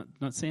 I'm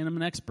not saying I'm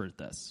an expert at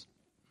this.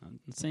 I'm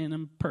not saying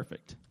I'm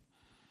perfect.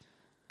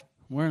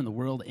 Where in the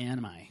world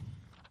am I?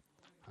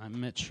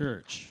 I'm at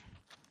church.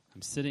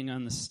 I'm sitting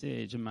on the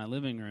stage in my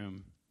living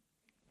room.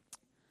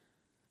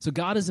 So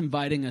God is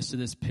inviting us to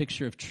this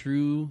picture of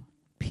true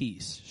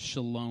peace,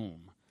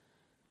 shalom.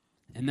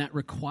 And that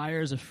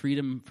requires a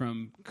freedom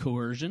from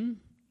coercion.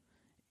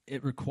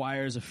 It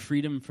requires a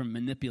freedom from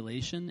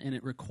manipulation. And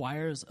it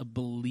requires a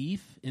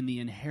belief in the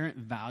inherent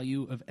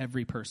value of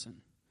every person.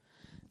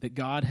 That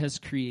God has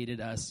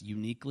created us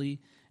uniquely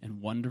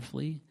and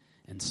wonderfully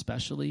and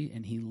specially,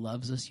 and he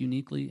loves us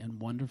uniquely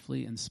and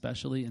wonderfully and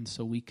specially, and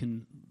so we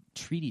can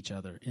treat each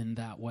other in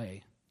that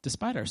way,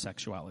 despite our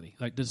sexuality,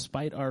 like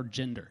despite our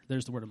gender.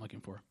 There's the word I'm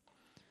looking for.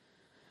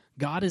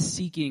 God is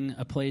seeking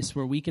a place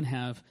where we can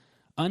have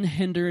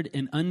unhindered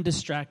and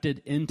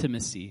undistracted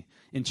intimacy.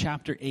 In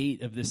chapter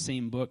 8 of this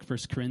same book, 1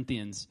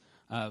 Corinthians,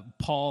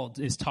 Paul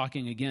is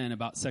talking again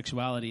about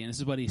sexuality, and this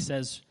is what he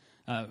says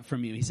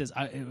from you. He says,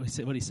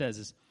 what he says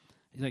is,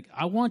 like,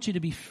 I want you to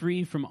be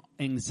free from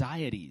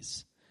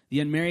anxieties. The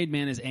unmarried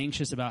man is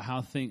anxious about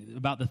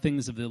about the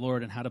things of the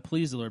Lord and how to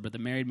please the Lord, but the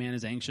married man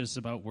is anxious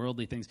about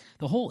worldly things.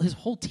 His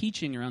whole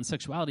teaching around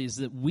sexuality is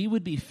that we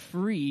would be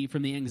free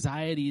from the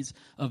anxieties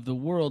of the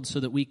world so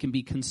that we can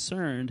be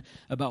concerned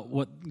about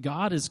what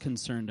God is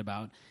concerned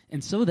about,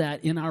 and so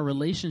that in our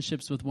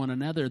relationships with one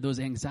another, those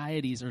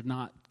anxieties are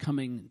not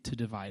coming to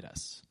divide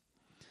us.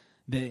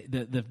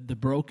 The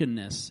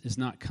brokenness is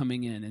not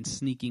coming in and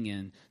sneaking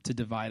in to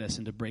divide us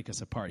and to break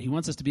us apart. He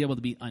wants us to be able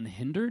to be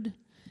unhindered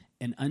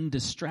and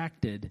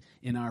undistracted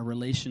in our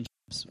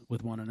relationships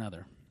with one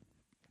another.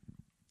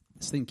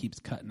 This thing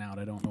keeps cutting out.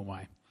 I don't know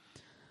why.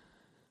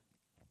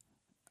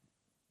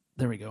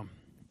 There we go.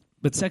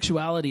 But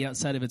sexuality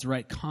outside of its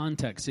right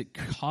context, it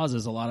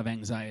causes a lot of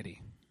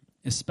anxiety.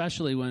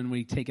 especially when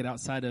we take it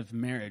outside of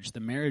marriage. The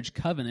marriage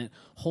covenant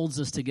holds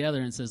us together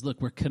and says, look,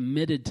 we're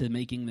committed to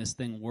making this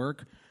thing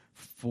work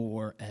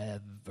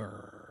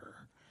forever.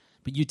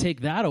 But you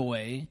take that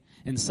away,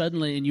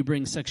 and you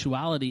bring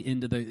sexuality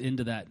into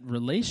that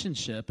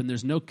relationship, and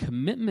there's no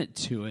commitment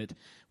to it.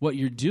 What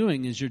you're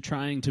doing is you're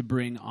trying to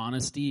bring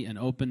honesty and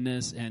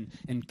openness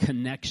and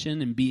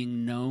connection and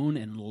being known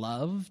and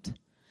loved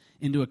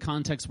into a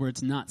context where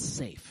it's not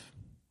safe.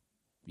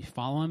 You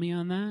following me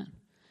on that?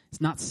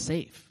 It's not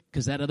safe.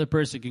 Because that other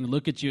person can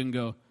look at you and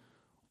go,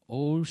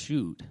 oh,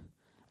 shoot,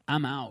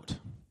 I'm out,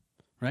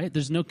 right?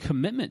 There's no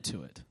commitment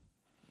to it.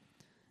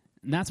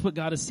 And that's what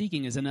God is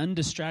seeking, is an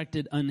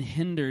undistracted,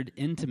 unhindered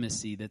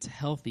intimacy that's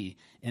healthy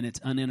and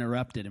it's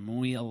uninterrupted. And when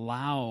we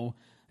allow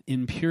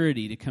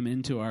impurity to come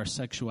into our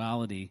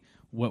sexuality,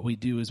 what we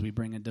do is we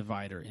bring a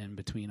divider in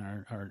between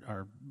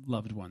our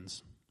loved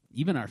ones,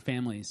 even our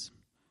families,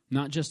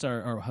 not just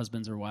our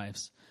husbands or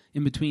wives,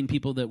 in between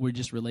people that we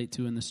just relate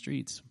to in the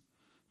streets.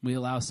 We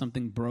allow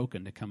something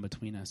broken to come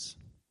between us.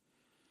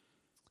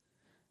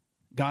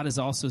 God is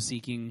also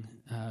seeking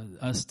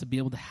us to be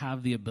able to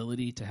have the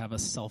ability to have a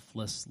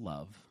selfless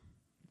love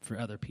for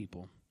other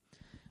people.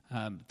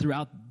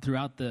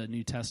 Throughout the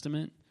New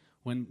Testament,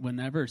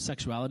 whenever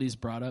sexuality is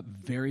brought up,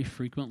 very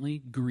frequently,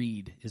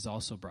 greed is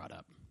also brought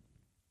up.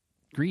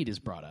 Greed is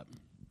brought up.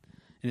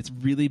 And it's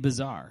really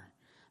bizarre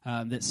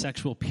that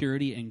sexual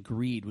purity and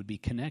greed would be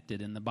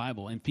connected in the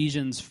Bible. In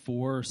Ephesians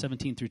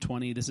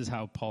 4:17-20, this is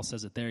how Paul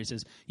says it there. He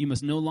says, "You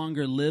must no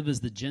longer live as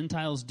the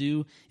Gentiles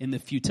do in the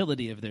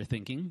futility of their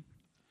thinking.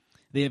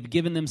 They have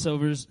given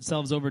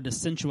themselves over to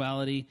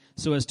sensuality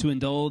so as to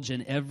indulge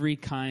in every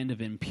kind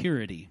of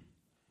impurity,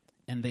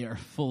 and they are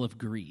full of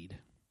greed."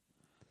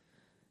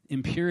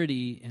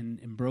 Impurity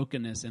and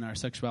brokenness in our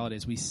sexuality,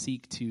 as we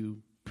seek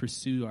to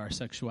pursue our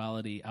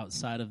sexuality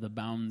outside of the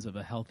bounds of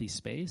a healthy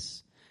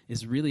space,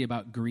 is really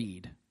about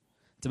greed.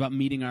 It's about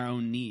meeting our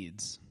own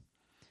needs.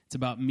 It's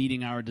about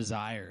meeting our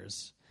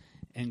desires.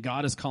 And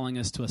God is calling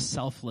us to a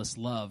selfless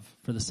love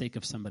for the sake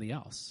of somebody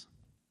else,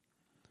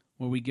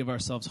 where we give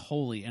ourselves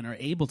wholly and are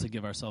able to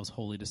give ourselves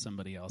wholly to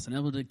somebody else and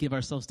able to give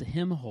ourselves to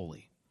Him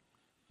wholly.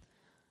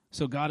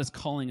 So God is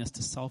calling us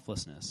to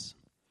selflessness.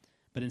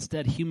 But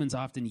instead, humans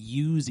often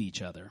use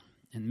each other.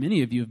 And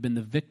many of you have been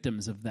the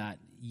victims of that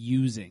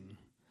using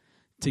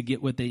to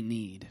get what they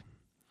need.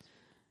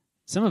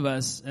 Some of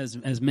us,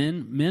 as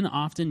men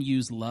often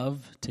use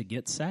love to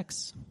get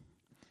sex,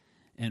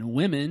 and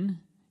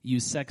women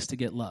use sex to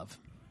get love.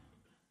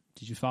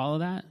 Did you follow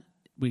that?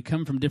 We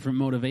come from different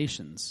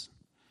motivations.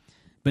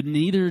 But in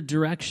either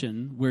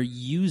direction, we're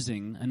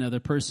using another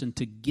person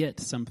to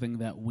get something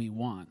that we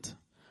want,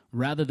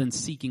 rather than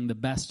seeking the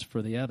best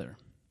for the other.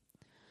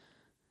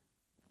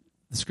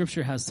 The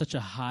Scripture has such a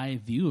high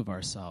view of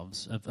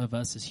ourselves, of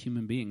us as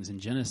human beings. In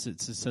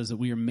Genesis, it says that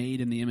we are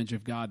made in the image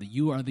of God, that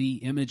you are the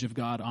image of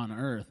God on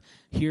earth.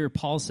 Here,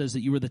 Paul says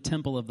that you are the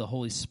temple of the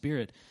Holy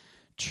Spirit.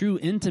 True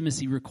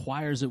intimacy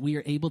requires that we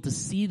are able to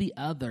see the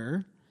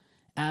other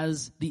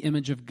as the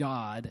image of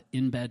God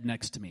in bed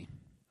next to me,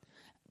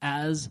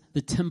 as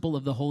the temple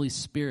of the Holy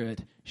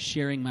Spirit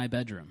sharing my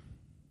bedroom.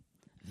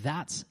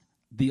 That's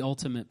the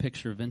ultimate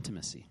picture of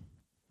intimacy.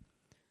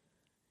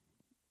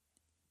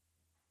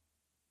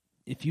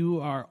 If you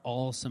are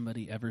all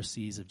somebody ever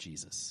sees of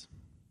Jesus,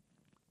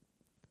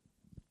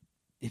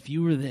 if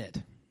you were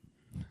that,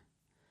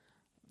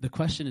 the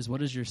question is, what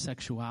does your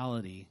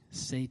sexuality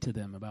say to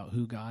them about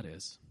who God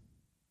is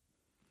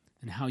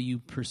and how you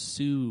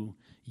pursue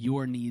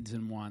your needs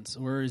and wants?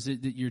 Or is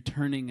it that you're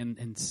turning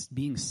and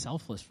being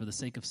selfless for the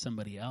sake of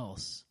somebody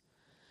else?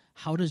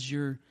 How does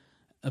your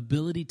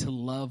ability to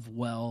love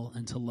well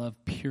and to love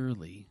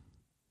purely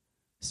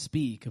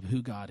speak of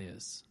who God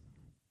is?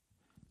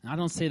 And I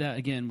don't say that,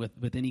 again,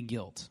 with any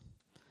guilt.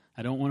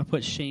 I don't want to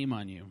put shame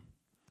on you.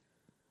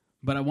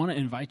 But I want to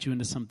invite you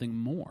into something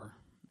more.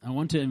 I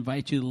want to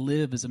invite you to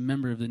live as a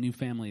member of the new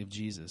family of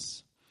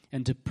Jesus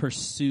and to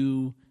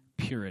pursue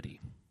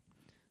purity.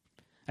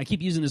 I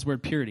keep using this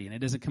word purity, and it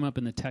doesn't come up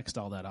in the text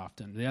all that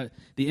often.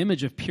 The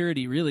image of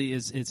purity really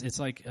is it's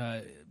like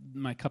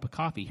my cup of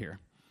coffee here.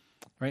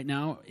 Right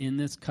now, in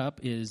this cup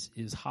is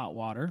hot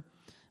water.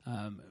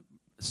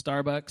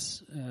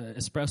 Starbucks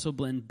espresso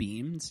blend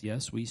beans.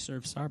 Yes, we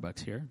serve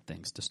Starbucks here,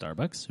 thanks to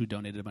Starbucks, who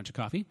donated a bunch of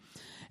coffee.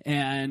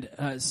 And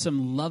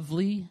some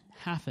lovely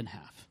half and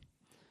half.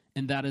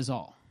 And that is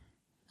all,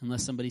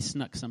 unless somebody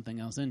snuck something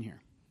else in here.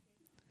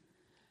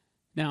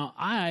 Now,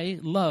 I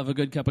love a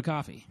good cup of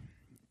coffee,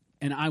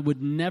 and I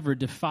would never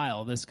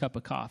defile this cup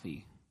of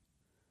coffee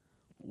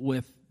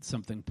with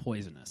something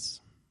poisonous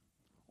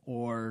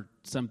or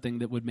something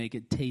that would make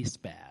it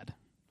taste bad.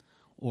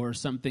 Or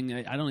something,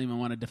 I don't even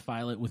want to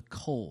defile it with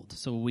cold.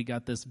 So we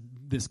got this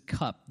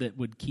cup that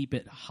would keep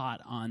it hot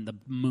on the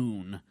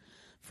moon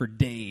for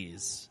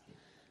days.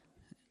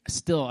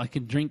 Still, I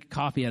can drink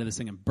coffee out of this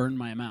thing and burn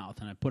my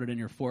mouth, and I put it in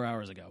here 4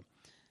 hours ago.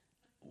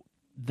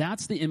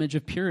 That's the image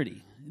of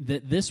purity,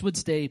 that this would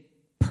stay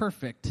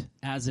perfect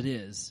as it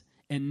is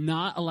and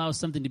not allow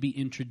something to be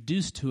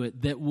introduced to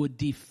it that would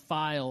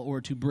defile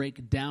or to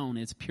break down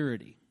its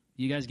purity.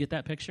 You guys get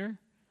that picture?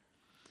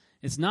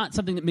 It's not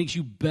something that makes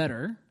you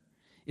better.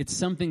 It's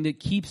something that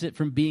keeps it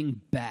from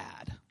being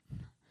bad.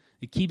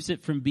 It keeps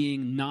it from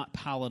being not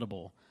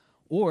palatable.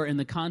 Or in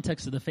the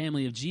context of the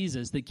family of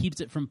Jesus, that keeps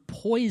it from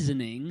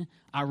poisoning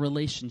our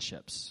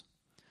relationships.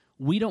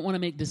 We don't want to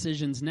make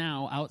decisions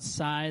now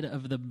outside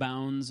of the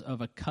bounds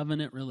of a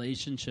covenant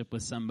relationship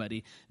with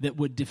somebody that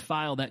would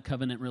defile that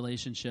covenant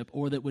relationship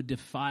or that would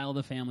defile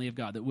the family of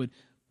God, that would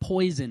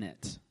poison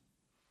it.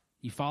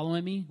 You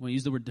following me? When I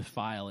use the word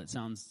defile, it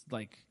sounds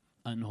like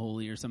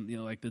unholy or something,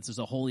 like this is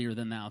a holier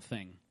than thou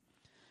thing.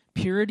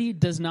 Purity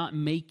does not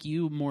make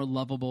you more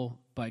lovable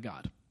by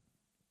God.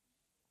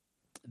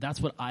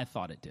 That's what I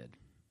thought it did.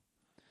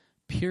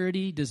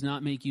 Purity does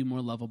not make you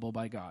more lovable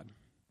by God.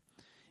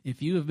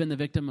 If you have been the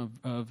victim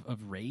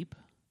of rape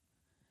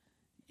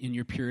and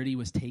your purity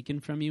was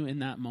taken from you in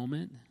that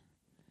moment,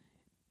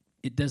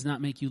 it does not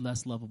make you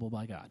less lovable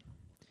by God.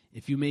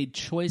 If you made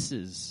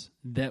choices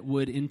that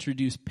would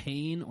introduce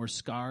pain or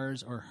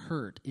scars or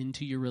hurt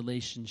into your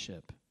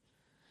relationship,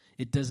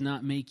 it does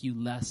not make you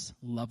less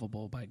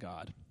lovable by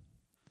God.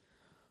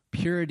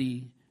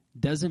 Purity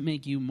doesn't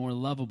make you more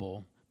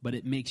lovable, but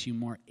it makes you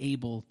more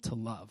able to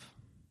love.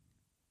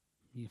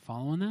 You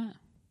following that?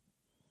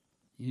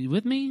 You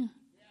with me?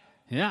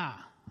 Yeah.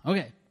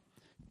 Okay.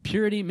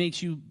 Purity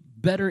makes you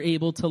better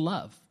able to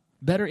love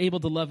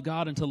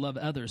God and to love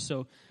others.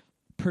 So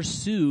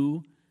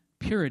pursue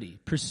purity.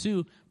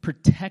 Pursue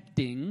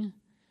protecting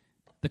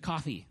the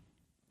coffee.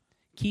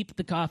 Keep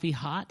the coffee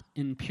hot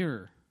and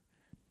pure.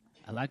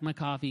 I like my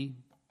coffee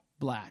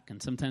black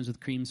and sometimes with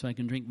cream so I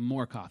can drink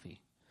more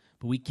coffee.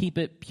 But we keep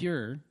it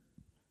pure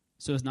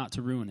so as not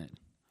to ruin it.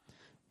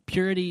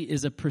 Purity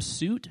is a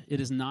pursuit.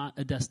 It is not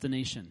a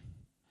destination.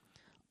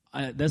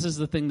 This is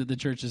the thing that the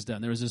church has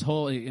done. There was this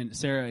whole, and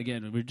Sarah,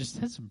 again, we just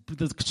had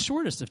the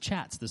shortest of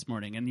chats this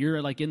morning, and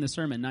you're like in the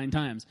sermon 9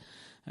 times.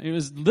 It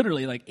was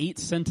literally like 8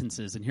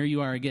 sentences, and here you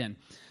are again.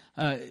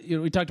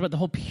 We talked about the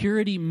whole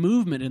purity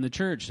movement in the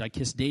church. I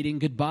kiss dating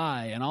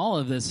goodbye and all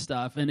of this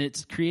stuff, and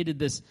it's created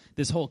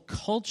this whole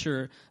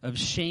culture of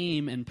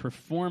shame and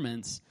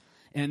performance.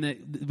 And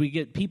that we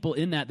get people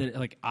in that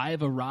like,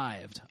 I've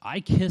arrived. I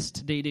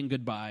kissed dating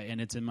goodbye, and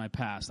it's in my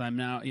past. I'm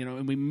now,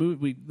 and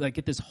we like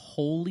get this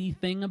holy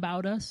thing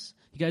about us.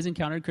 You guys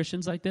encountered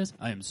Christians like this?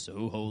 I am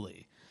so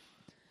holy.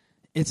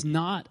 It's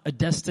not a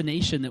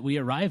destination that we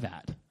arrive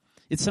at.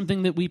 It's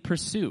something that we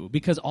pursue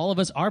because all of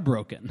us are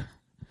broken.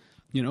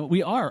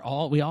 We all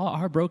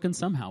are broken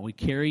somehow. We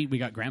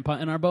got grandpa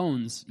in our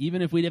bones,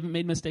 even if we haven't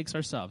made mistakes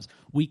ourselves.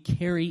 We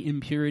carry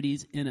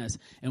impurities in us,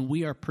 and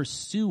we are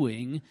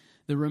pursuing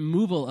the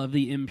removal of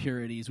the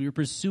impurities. We are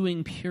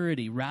pursuing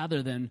purity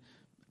rather than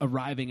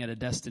arriving at a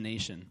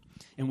destination.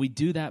 And we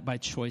do that by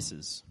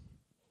choices.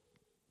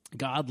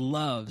 God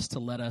loves to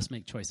let us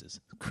make choices.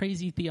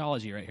 Crazy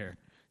theology right here.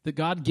 That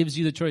God gives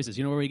you the choices.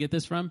 You know where we get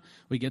this from?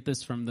 We get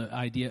this from the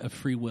idea of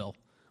free will.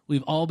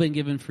 We've all been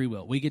given free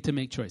will. We get to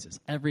make choices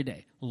every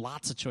day.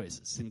 Lots of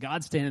choices. And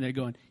God's standing there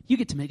going, you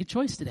get to make a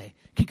choice today.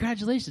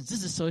 Congratulations.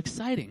 This is so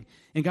exciting.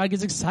 And God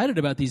gets excited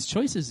about these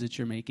choices that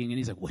you're making. And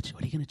he's like, what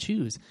are you going to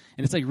choose?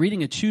 And it's like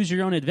reading a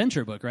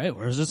choose-your-own-adventure book, right?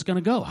 Where is this going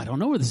to go? I don't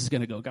know where this is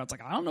going to go. God's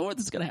like, I don't know where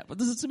this is going to happen.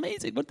 This is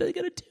amazing. What are they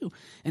going to do?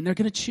 And they're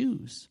going to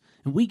choose.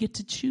 And we get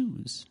to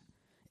choose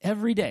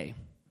every day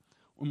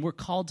when we're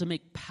called to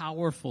make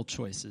powerful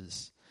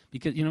choices.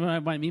 Because you know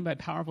what I mean by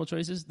powerful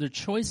choices? They're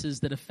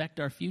choices that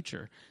affect our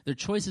future. They're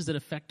choices that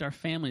affect our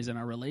families and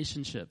our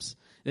relationships.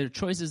 They're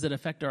choices that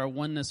affect our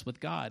oneness with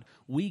God.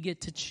 We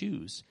get to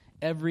choose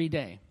every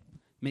day.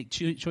 Make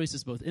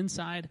choices both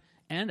inside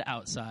and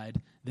outside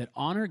that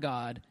honor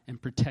God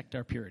and protect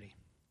our purity.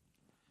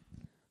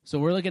 So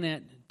we're looking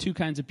at 2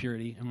 kinds of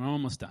purity, and we're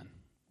almost done.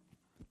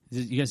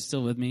 You guys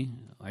still with me?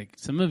 Like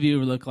some of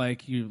you look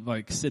like you're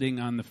like sitting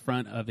on the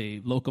front of a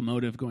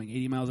locomotive going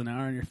 80 miles an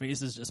hour and your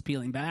face is just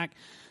peeling back.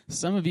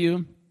 Some of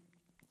you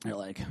are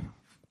like,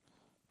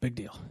 big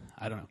deal.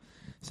 I don't know.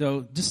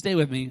 So just stay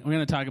with me. We're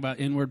going to talk about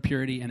inward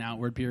purity and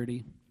outward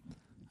purity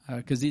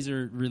because these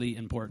are really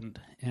important.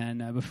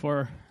 And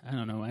before, I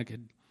don't know, I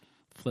could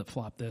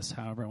flip-flop this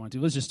however I want to.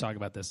 Let's just talk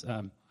about this.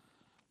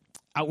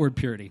 Outward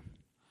purity.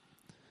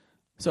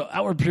 So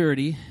outward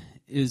purity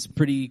is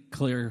pretty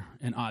clear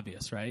and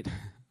obvious, right?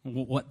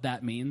 What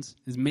that means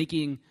is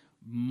making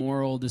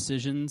moral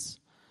decisions.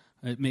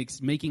 It makes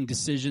making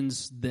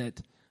decisions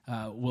that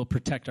will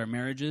protect our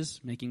marriages,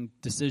 making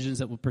decisions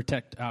that will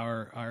protect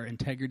our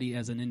integrity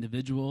as an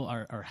individual,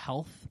 our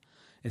health.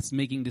 It's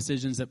making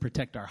decisions that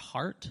protect our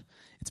heart.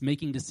 It's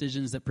making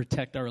decisions that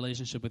protect our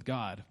relationship with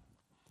God.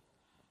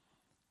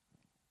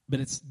 But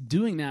it's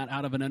doing that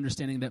out of an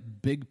understanding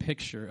that big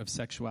picture of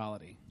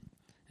sexuality.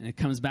 And it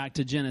comes back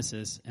to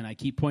Genesis, and I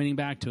keep pointing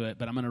back to it,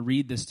 but I'm going to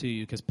read this to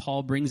you because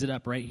Paul brings it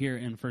up right here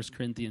in 1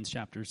 Corinthians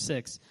chapter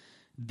 6.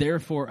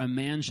 Therefore, a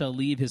man shall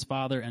leave his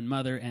father and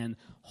mother and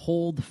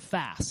hold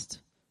fast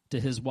to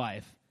his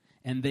wife,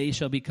 and they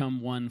shall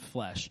become one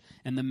flesh.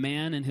 And the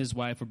man and his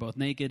wife were both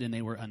naked, and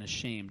they were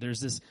unashamed. There's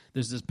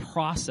this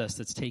process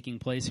that's taking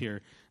place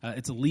here.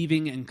 It's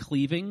leaving and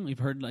cleaving. We've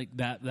heard like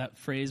that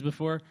phrase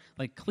before.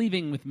 Like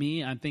cleaving with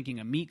me, I'm thinking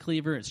a meat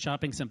cleaver. It's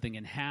chopping something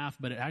in half,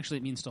 but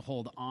it means to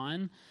hold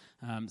on.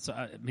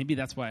 Maybe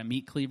that's why a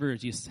meat cleaver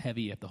is just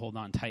heavy. You have to hold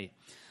on tight.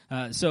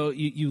 So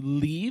you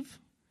leave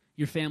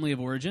your family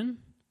of origin.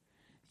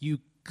 You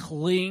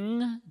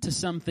cling to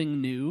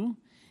something new.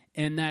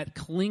 And that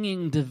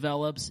clinging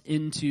develops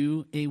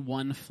into a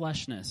one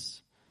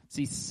fleshness.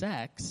 See,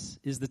 sex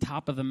is the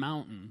top of the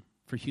mountain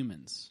for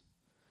humans.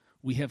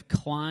 We have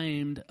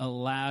climbed a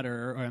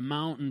ladder or a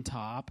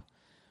mountaintop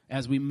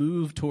as we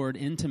move toward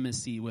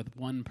intimacy with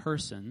one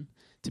person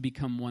to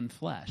become one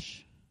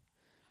flesh.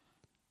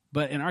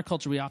 But in our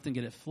culture, we often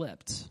get it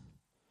flipped.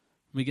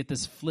 We get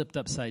this flipped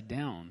upside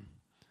down,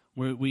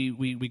 where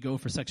we go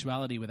for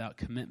sexuality without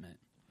commitment.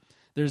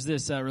 There's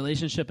this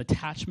relationship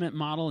attachment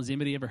model. Has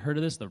anybody ever heard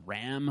of this? The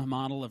RAM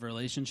model of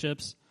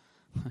relationships.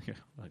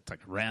 It's like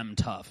RAM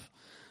tough.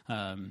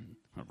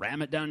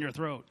 Ram it down your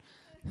throat.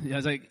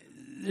 It's like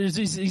there's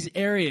these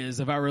areas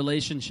of our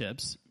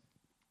relationships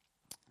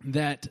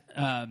that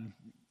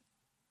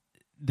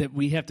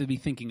we have to be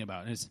thinking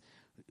about. Is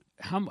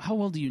how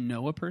well do you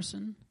know a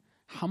person?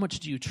 How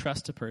much do you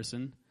trust a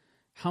person?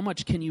 How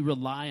much can you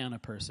rely on a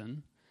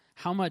person?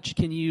 How much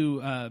can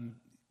you...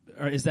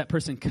 or is that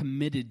person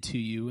committed to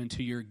you and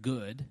to your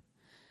good?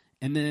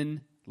 And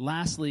then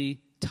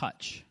lastly,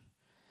 touch.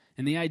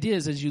 And the idea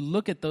is as you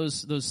look at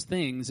those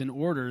things in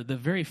order, the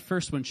very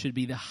first one should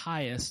be the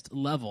highest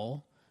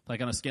level,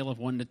 like on a scale of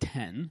 1 to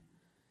 10.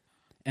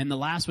 And the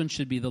last one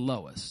should be the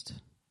lowest.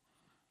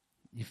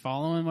 You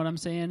following what I'm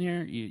saying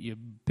here? You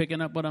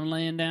picking up what I'm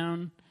laying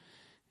down?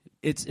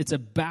 It's a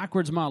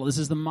backwards model. This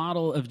is the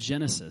model of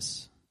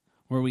Genesis,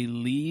 where we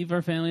leave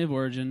our family of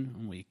origin,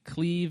 and we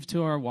cleave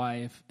to our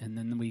wife, and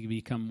then we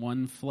become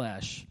one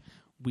flesh.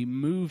 We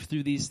move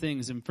through these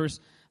things. And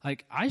first,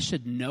 like, I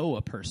should know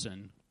a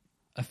person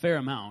a fair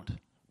amount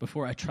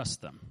before I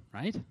trust them,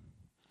 right?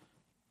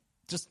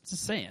 Just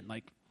saying,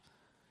 like,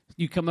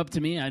 you come up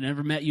to me, I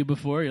never met you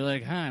before, you're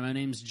like, hi, my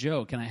name's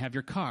Joe, can I have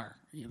your car?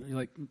 You're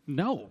like,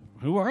 no,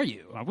 who are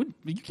you?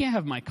 You can't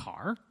have my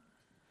car.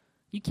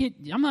 You can't,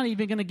 I'm not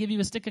even going to give you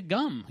a stick of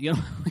gum. You know,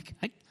 like,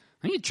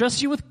 I can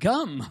trust you with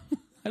gum.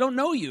 I don't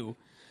know you.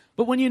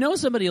 But when you know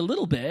somebody a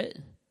little bit,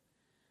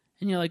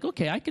 and you're like,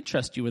 okay, I could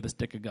trust you with a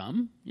stick of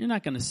gum. You're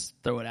not going to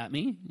throw it at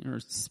me or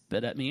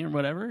spit at me or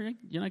whatever.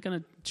 You're not going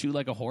to chew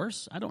like a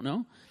horse. I don't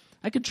know.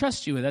 I could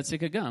trust you with that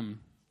stick of gum.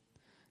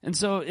 And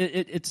so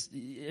it's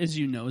as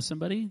you know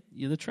somebody,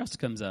 the trust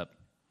comes up.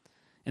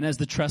 And as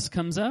the trust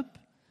comes up,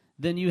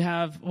 then you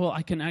have,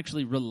 I can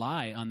actually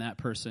rely on that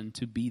person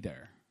to be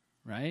there.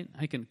 Right?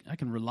 I can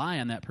rely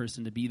on that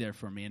person to be there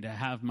for me and to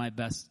have my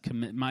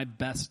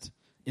best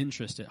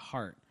interest at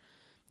heart.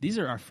 These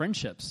are our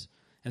friendships.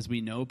 As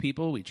we know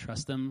people, we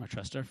trust them, or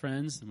trust our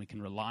friends, and we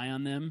can rely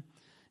on them.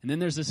 And then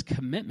there's this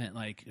commitment,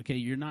 like, okay,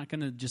 you're not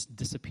going to just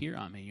disappear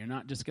on me. You're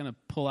not just going to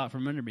pull out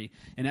from under me.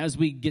 And as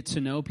we get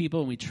to know people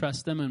and we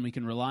trust them and we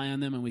can rely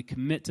on them and we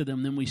commit to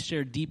them, then we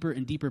share deeper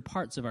and deeper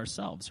parts of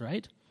ourselves,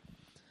 right?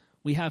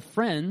 We have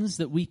friends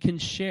that we can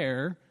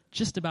share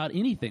just about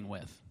anything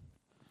with.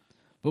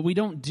 But we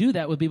don't do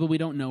that with people we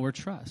don't know or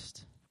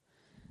trust.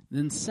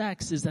 Then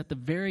sex is at the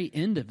very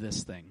end of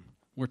this thing,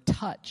 where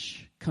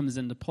touch comes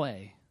into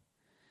play.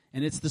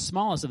 And it's the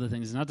smallest of the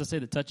things. It's not to say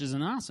that touch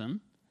isn't awesome.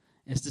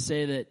 It's to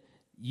say that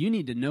you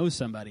need to know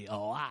somebody a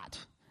lot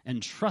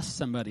and trust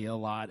somebody a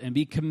lot and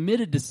be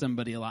committed to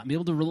somebody a lot and be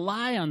able to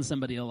rely on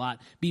somebody a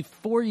lot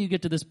before you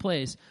get to this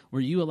place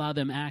where you allow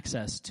them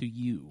access to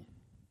you.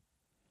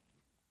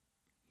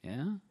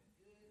 Yeah?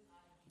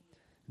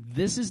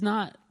 This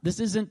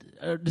isn't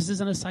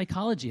a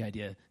psychology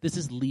idea. This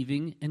is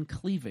leaving and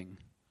cleaving.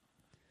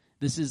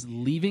 This is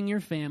leaving your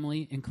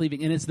family and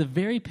cleaving. And it's the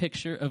very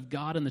picture of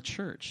God and the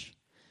church.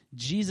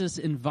 Jesus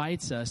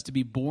invites us to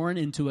be born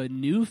into a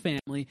new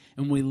family,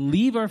 and we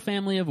leave our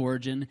family of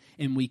origin,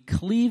 and we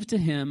cleave to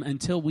him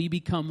until we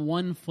become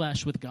one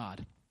flesh with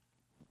God.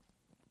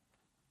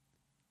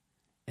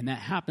 And that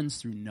happens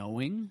through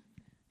knowing,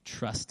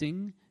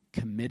 trusting,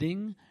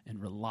 committing,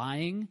 and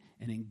relying,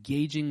 and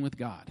engaging with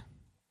God.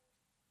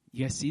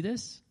 You guys see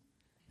this?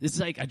 This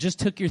is like, I just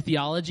took your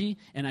theology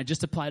and I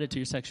just applied it to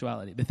your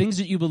sexuality. The things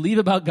that you believe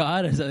about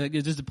God, it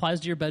just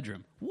applies to your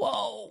bedroom.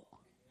 Whoa!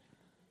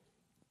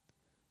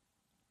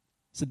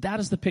 So that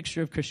is the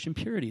picture of Christian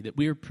purity, that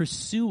we are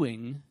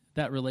pursuing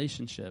that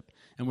relationship.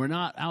 And we're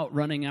not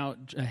running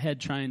out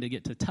ahead trying to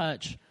get to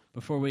touch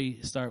before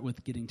we start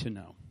with getting to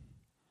know.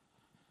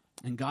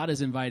 And God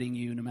is inviting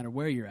you, no matter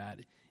where you're at,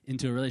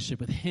 into a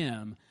relationship with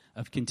him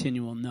of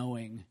continual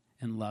knowing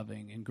and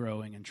loving and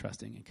growing and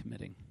trusting and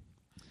committing.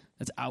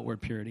 That's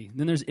outward purity.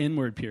 Then there's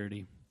inward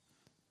purity.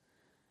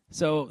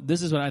 So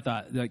this is what I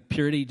thought. Like,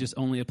 purity just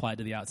only applied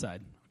to the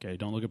outside. Okay,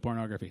 don't look at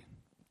pornography.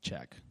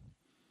 Check.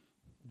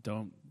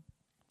 Don't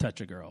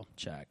touch a girl.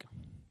 Check.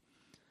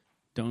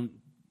 Don't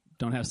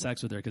have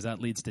sex with her because that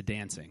leads to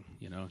dancing.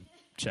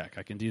 Check.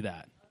 I can do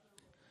that.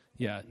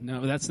 Yeah,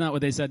 no, that's not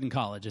what they said in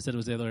college. They said it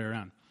was the other way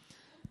around.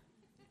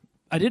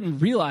 I didn't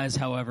realize,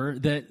 however,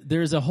 that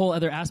there's a whole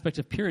other aspect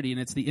of purity,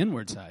 and it's the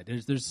inward side.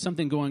 There's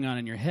something going on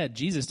in your head.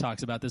 Jesus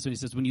talks about this when he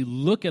says, when you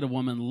look at a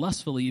woman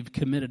lustfully, you've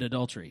committed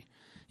adultery.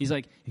 He's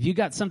like, if you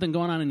got something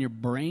going on in your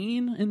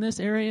brain in this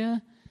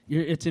area,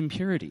 it's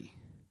impurity.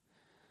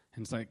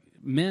 And it's like,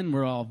 men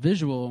were all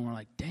visual, and we're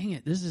like, dang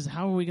it,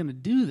 how are we going to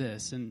do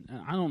this? And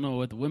I don't know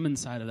what the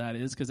women's side of that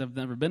is, because I've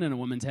never been in a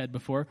woman's head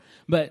before.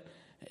 But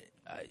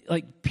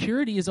like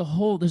purity is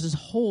there's this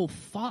whole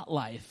thought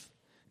life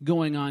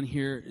going on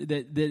here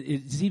that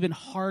it's even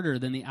harder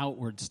than the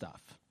outward stuff.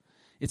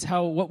 It's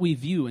what we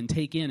view and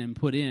take in and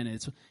put in.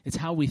 It's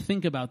how we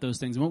think about those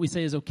things, and what we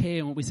say is okay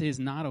and what we say is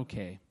not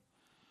okay.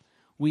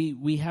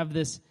 We have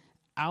this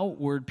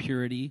outward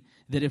purity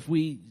that if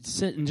we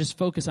sit and just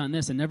focus on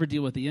this and never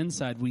deal with the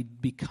inside, we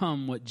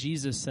become what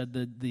Jesus said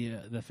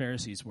the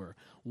Pharisees were: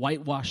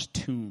 whitewashed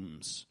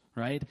tombs.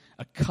 Right?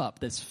 A cup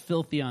that's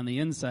filthy on the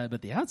inside,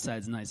 but the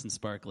outside's nice and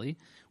sparkly.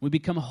 We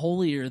become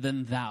holier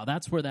than thou.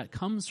 That's where that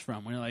comes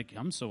from. We're like,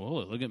 I'm so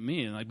holy, look at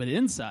me. But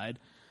inside,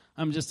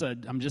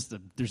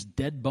 there's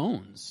dead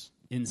bones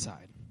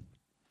inside.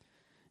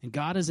 And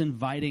God is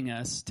inviting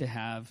us to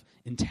have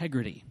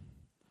integrity.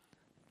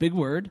 Big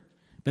word,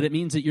 but it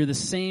means that you're the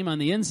same on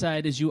the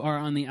inside as you are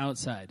on the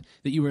outside.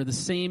 That you are the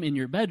same in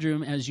your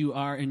bedroom as you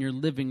are in your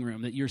living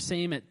room. That you're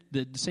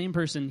the same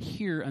person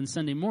here on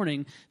Sunday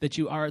morning that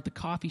you are at the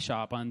coffee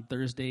shop on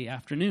Thursday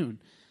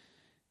afternoon.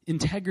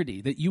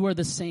 Integrity, that you are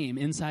the same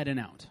inside and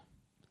out.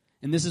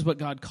 And this is what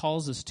God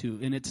calls us to.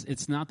 And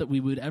it's not that we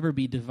would ever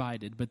be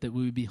divided, but that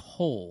we would be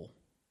whole.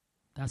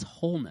 That's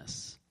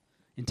wholeness.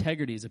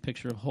 Integrity is a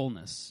picture of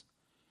wholeness.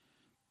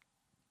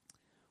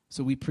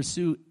 So we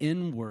pursue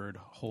inward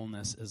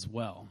wholeness as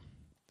well.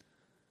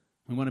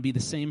 We want to be the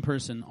same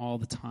person all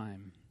the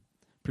time.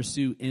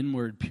 Pursue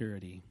inward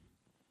purity.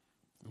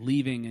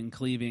 Leaving and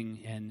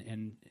cleaving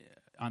and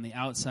on the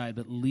outside,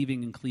 but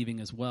leaving and cleaving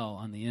as well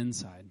on the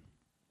inside.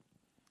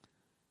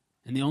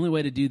 And the only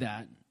way to do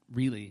that,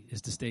 really,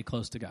 is to stay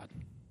close to God.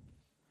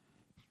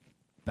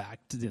 Back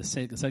to the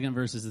second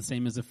verse is the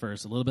same as the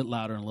first, a little bit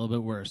louder and a little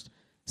bit worse.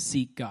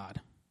 Seek God.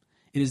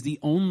 It is the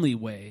only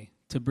way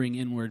to bring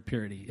inward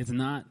purity. It's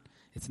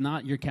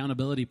not your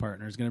accountability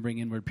partner is going to bring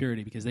inward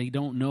purity, because they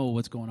don't know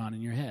what's going on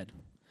in your head.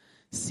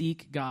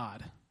 Seek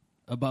God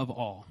above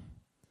all.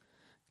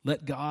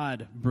 Let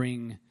God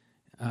bring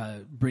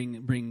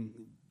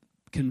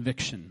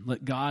conviction.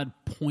 Let God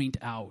point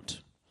out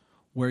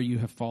where you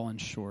have fallen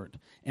short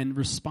and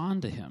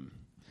respond to him.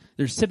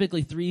 There's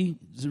typically 3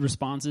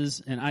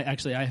 responses, and I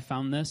have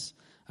found this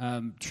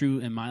true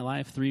in my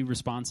life, 3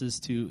 responses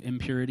to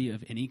impurity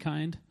of any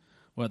kind.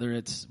 Whether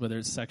it's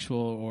sexual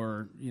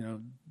or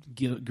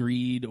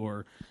greed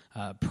or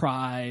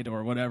pride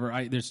or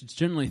whatever, there's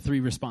generally 3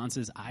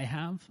 responses I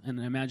have,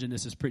 and I imagine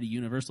this is pretty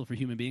universal for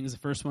human beings. The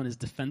first one is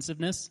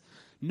defensiveness.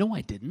 No,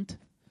 I didn't.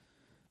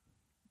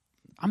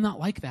 I'm not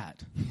like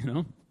that,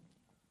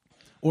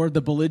 Or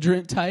the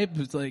belligerent type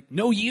who's like,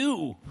 no,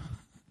 you.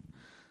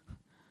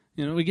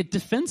 We get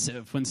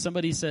defensive when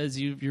somebody says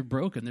you're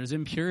broken. There's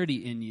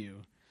impurity in you.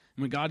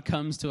 And when God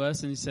comes to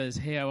us and he says,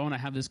 hey, I want to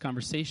have this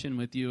conversation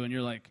with you, and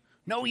you're like,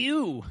 no,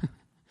 you.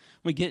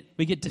 we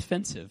get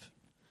defensive.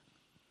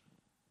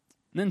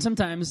 And then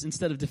sometimes,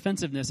 instead of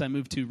defensiveness, I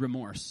move to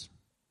remorse.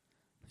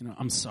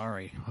 I'm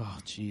sorry. Oh,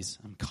 geez,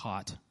 I'm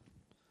caught.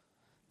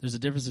 There's a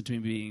difference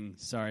between being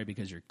sorry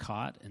because you're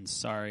caught and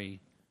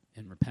sorry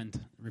and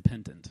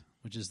repentant,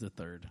 which is the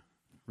third,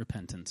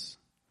 repentance.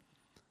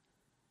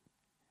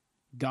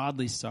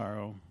 Godly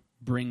sorrow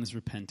brings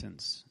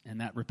repentance,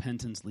 and that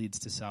repentance leads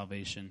to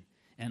salvation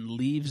and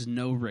leaves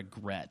no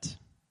regret.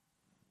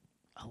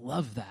 I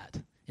love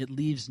that. It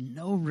leaves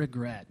no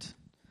regret.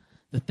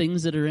 The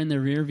things that are in the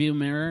rearview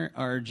mirror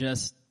are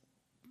just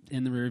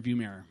in the rearview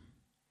mirror.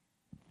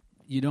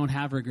 You don't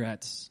have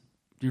regrets.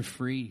 You're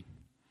free.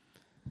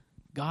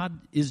 God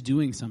is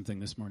doing something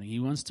this morning. He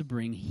wants to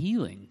bring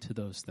healing to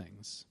those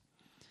things.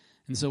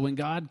 And so when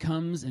God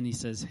comes and he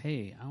says,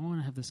 hey, I want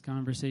to have this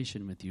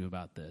conversation with you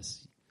about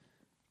this,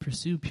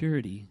 pursue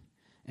purity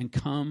and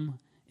come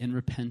in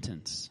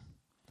repentance.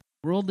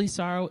 Worldly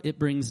sorrow, it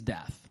brings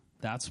death.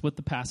 That's what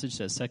the passage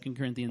says, 2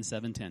 Corinthians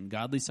 7:10.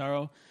 Godly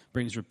sorrow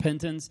brings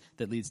repentance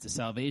that leads to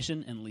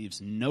salvation and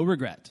leaves no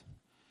regret.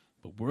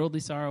 But worldly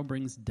sorrow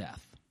brings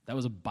death. That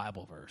was a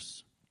Bible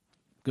verse.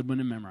 Good one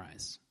to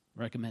memorize.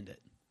 Recommend it.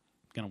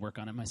 Going to work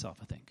on it myself,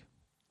 I think.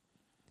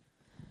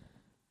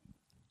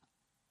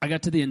 I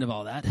got to the end of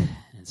all that.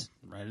 It's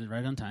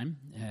right on time.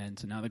 And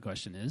so now the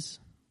question is,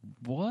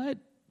 what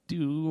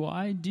do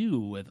I do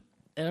with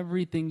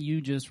everything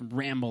you just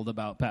rambled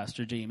about,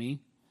 Pastor Jamie?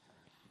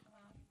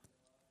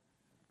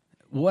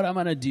 What I'm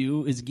going to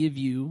do is give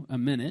you a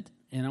minute,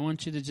 and I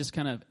want you to just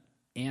kind of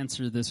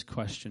answer this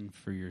question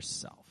for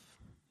yourself,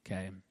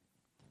 okay?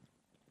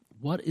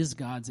 What is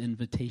God's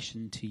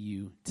invitation to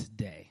you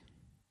today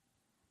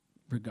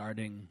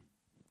regarding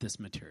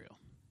this material?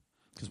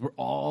 Because we're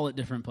all at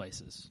different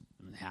places.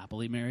 I'm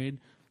happily married,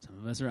 Some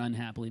of us are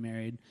unhappily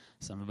married.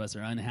 Some of us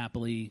are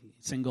unhappily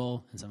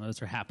single, and some of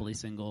us are happily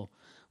single.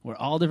 We're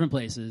all different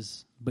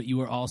places, but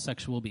you are all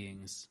sexual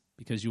beings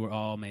because you are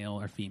all male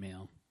or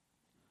female.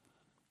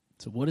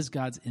 So what is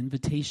God's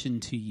invitation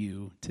to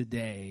you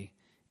today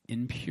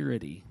in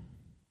purity?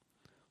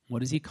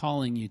 What is he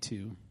calling you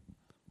to?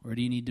 Where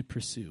do you need to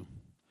pursue?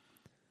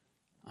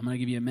 I'm going to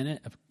give you a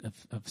minute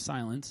of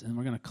silence, and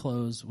we're going to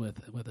close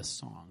with a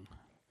song,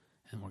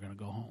 and we're going to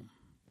go home.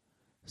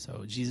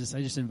 So, Jesus,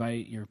 I just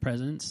invite your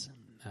presence.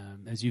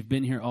 As you've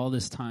been here all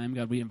this time,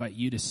 God, we invite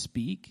you to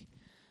speak.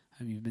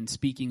 You've been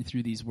speaking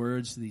through these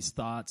words, these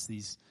thoughts,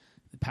 these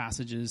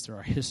passages, through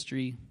our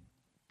history.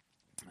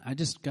 I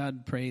just,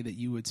 God, pray that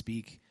you would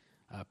speak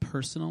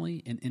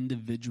personally and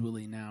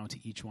individually now to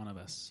each one of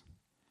us,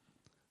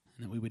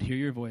 and that we would hear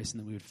your voice,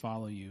 and that we would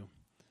follow you,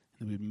 and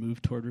that we would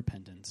move toward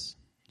repentance.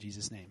 In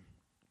Jesus' name,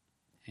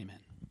 amen.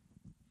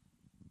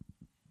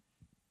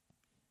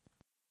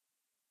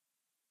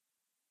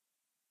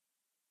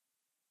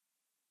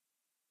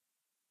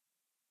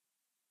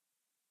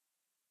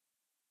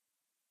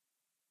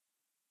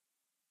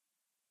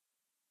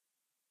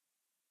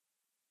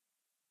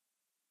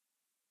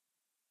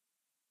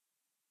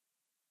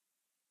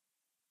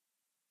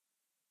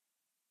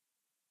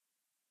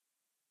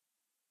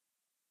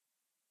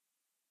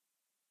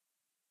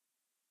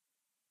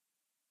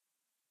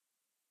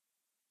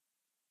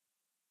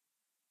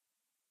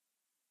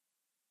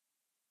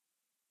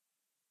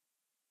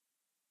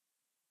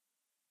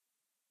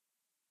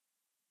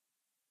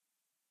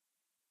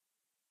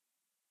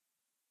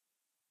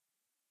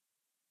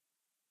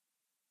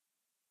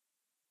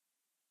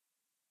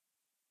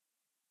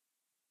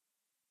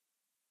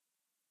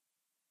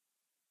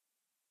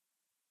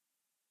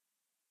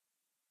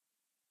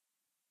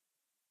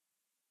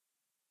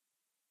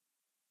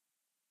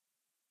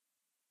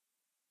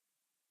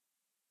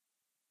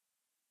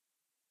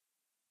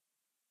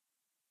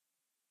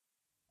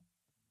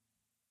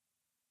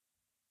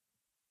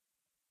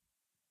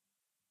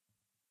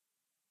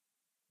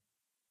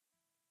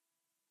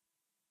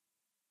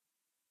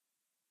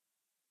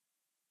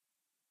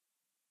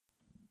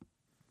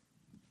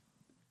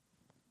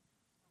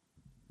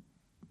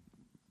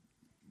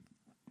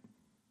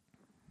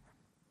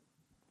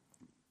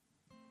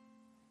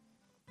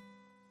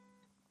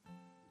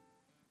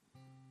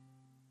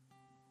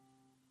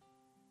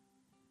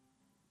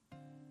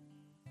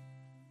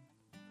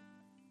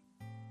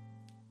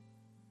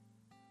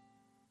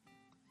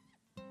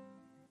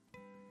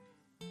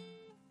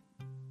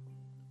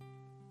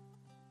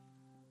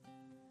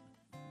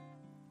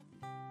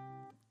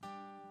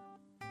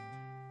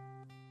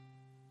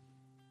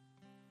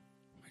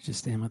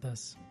 Just stand with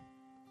us.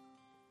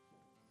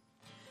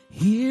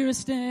 Here I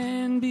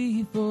stand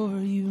before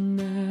you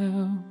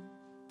now,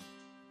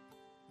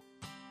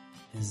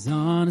 as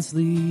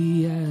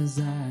honestly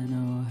as I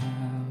know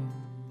how.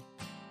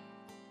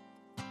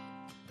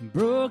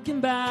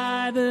 Broken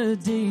by the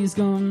days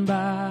gone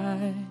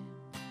by,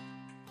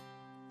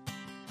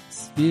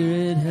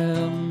 Spirit,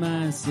 help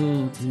my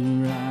soul to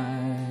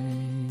rise.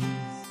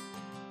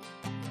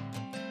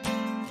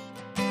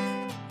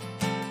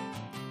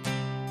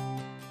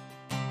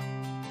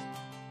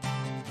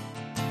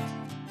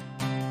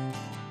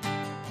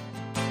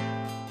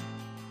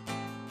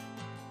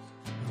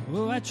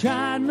 Oh, I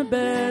tried my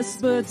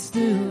best, but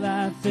still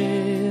I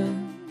failed.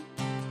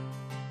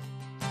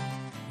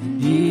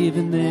 And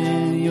even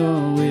then,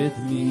 you're with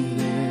me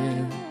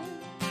there.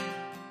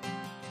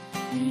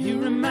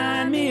 You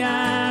remind me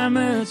I'm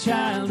a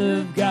child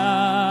of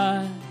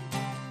God,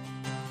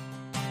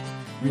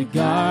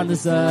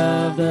 regardless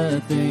of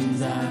the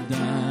things I've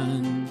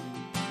done.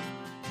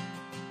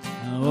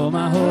 Oh,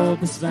 my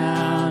hope is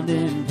found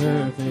in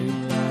perfect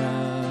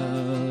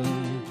love.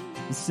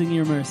 Sing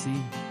your mercy.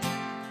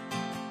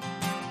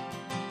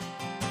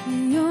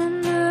 Your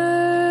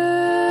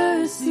mercy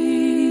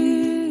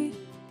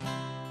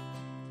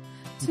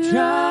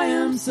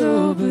triumphs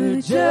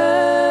over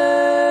judgment.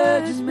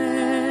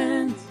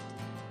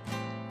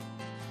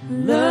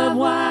 Love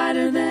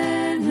wider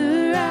than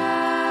horizons,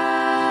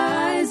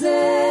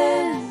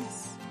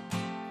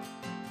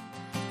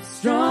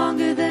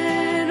 stronger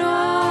than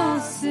all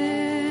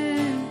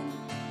sin.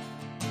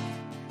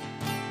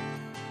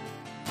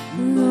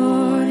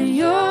 Lord,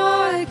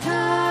 your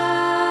kindness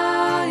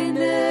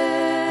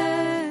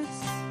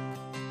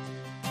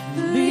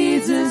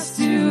leads us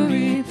to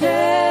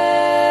repentance,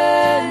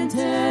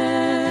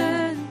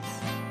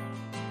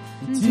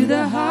 to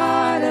the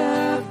heart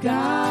of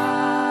God.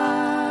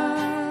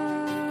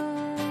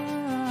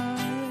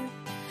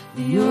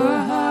 Your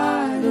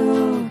heart,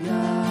 oh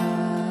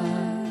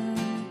God,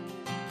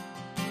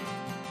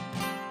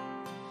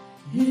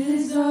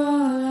 is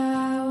all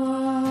I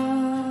want.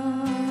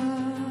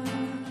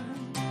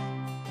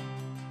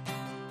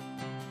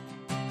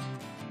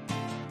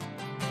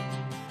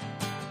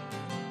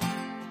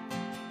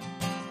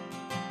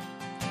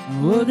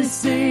 Oh, they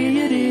say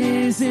it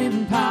is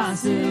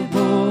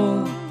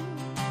impossible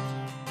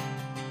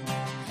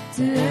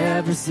to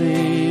ever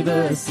save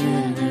a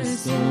sinner's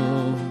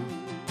soul.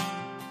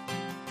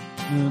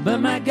 But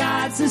my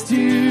God says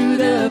to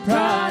the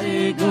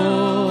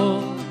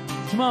prodigal,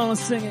 come on,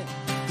 let's sing it.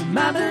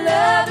 My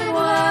beloved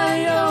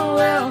one, you're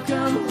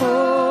welcome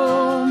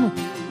home.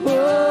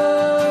 Oh,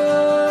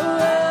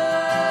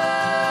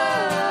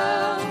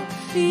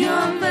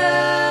 your mercy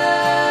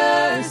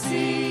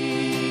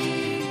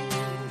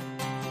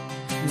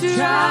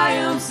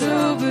triumphs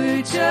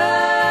over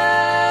judgment.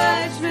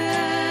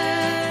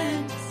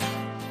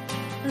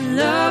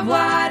 Love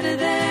wider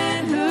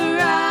than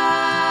horizons,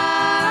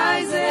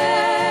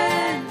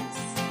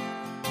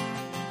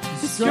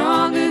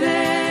 stronger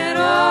than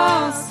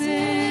all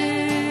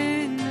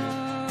sin.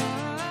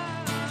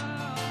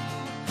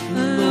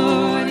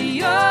 Lord,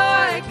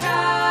 your kindness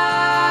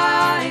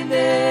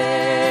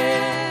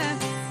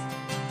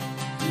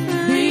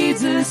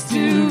leads us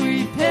to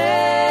repentance,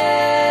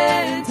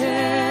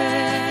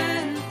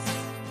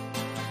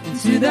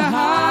 into the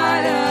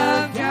heart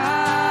of God.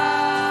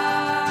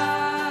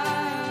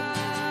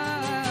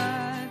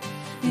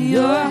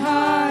 Your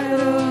heart,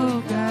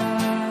 oh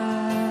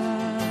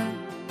God,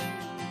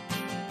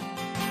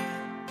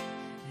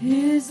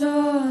 is all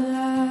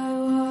I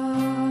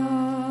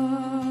want.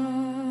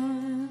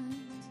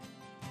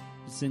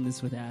 Sing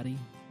this with Addie.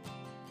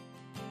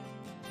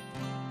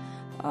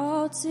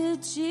 All to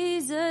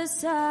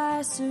Jesus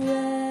I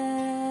surrender.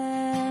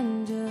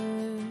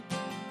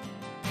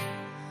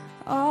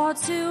 All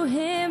to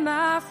Him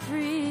I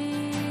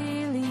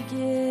freely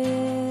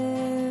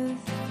give.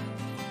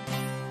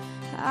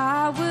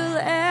 I will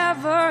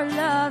ever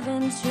love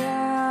and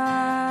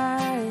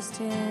trust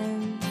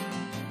Him.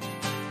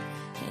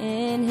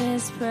 In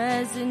His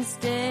presence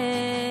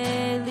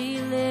daily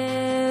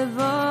live.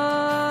 All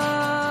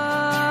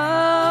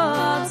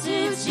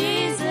to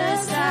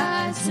Jesus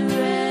I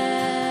surrender.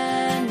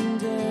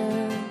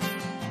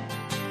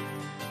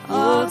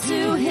 All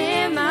to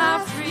Him I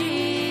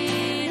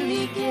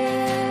freely give.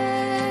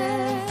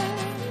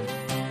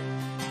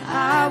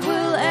 I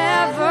will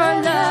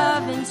ever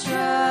love and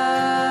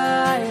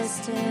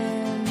trust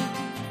Him.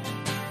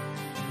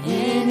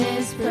 In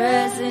His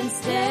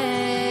presence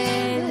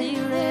daily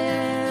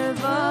live.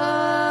 Oh,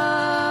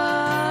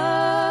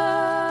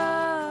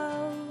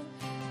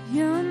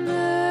 your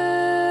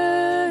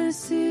mercy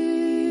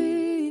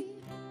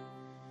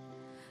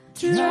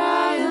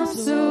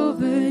triumphs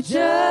over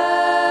judgment.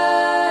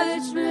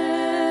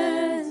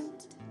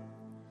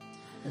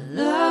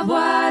 Love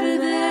wider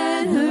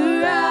than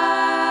horizons,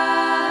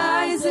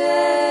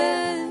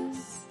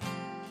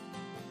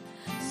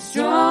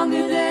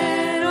 stronger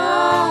than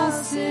all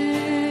sin.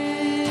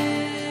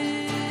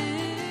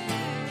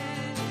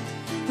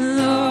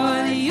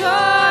 Lord,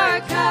 your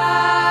kindness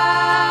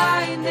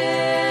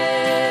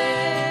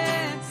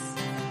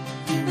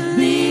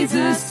leads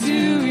us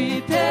to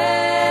repentance,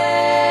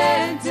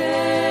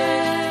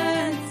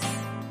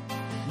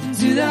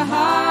 to the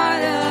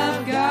heart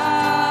of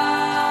God,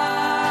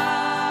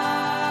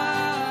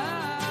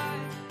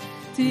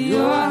 to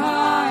your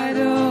heart,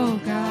 oh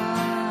God,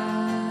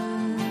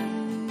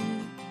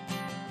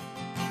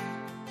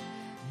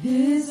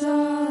 is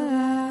all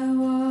I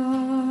want.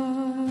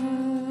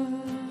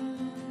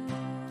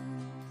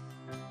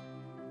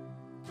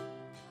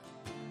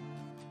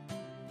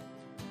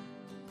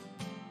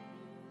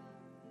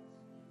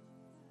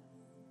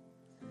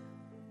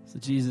 So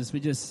Jesus, we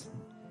just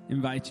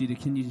invite you to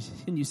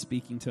continue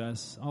speaking to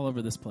us all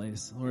over this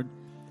place. Lord,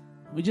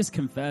 we just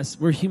confess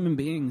we're human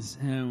beings,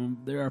 and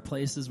there are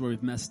places where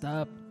we've messed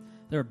up.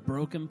 There are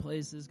broken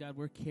places. God,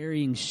 we're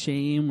carrying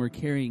shame. We're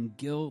carrying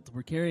guilt.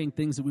 We're carrying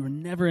things that we were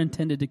never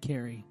intended to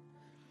carry.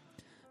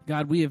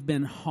 God, we have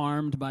been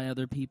harmed by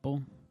other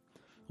people.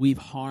 We've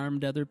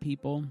harmed other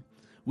people.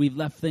 We've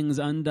left things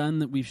undone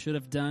that we should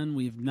have done.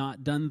 We've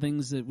not done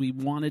things that we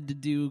wanted to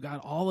do.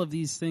 God, all of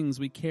these things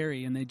we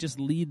carry, and they just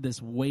lead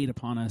this weight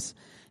upon us,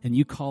 and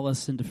you call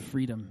us into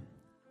freedom.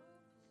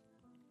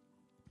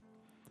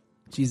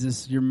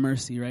 Jesus, your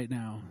mercy right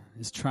now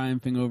is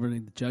triumphing over the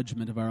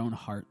judgment of our own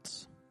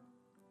hearts.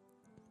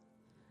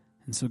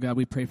 And so, God,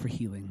 we pray for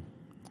healing.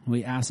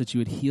 We ask that you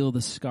would heal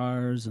the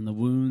scars and the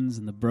wounds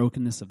and the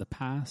brokenness of the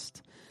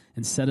past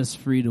and set us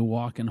free to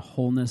walk in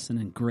wholeness and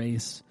in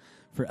grace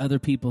for other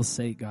people's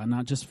sake, God,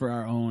 not just for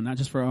our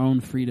own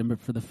freedom, but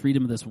for the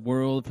freedom of this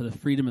world, for the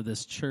freedom of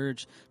this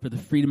church, for the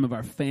freedom of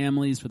our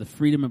families, for the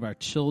freedom of our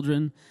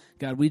children.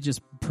 God, we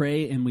just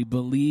pray and we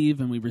believe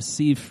and we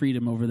receive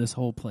freedom over this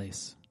whole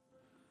place.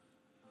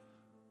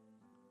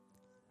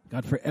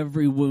 God, for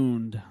every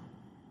wound,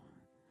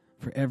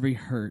 for every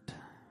hurt,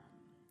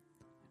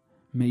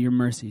 may your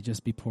mercy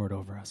just be poured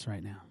over us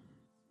right now.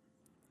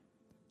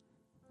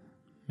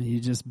 May you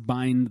just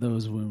bind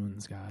those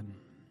wounds, God.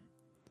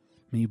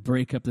 May you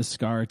break up the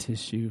scar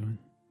tissue.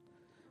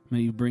 May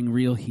you bring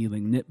real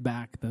healing, knit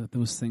back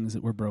those things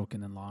that were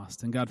broken and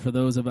lost. And God, for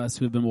those of us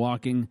who have been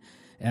walking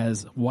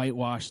as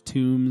whitewashed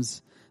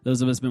tombs,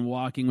 those of us who have been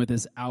walking with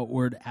this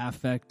outward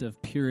affect of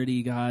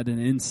purity, God, and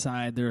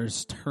inside there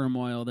is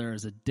turmoil, there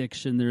is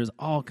addiction, there is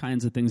all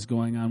kinds of things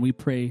going on. We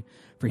pray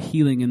for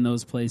healing in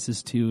those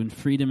places too, and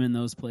freedom in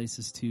those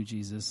places too,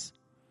 Jesus.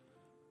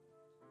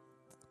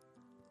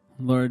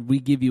 Lord, we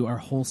give you our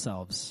whole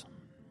selves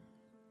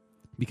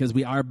because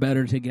we are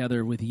better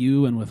together with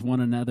you and with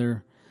one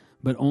another,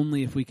 but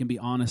only if we can be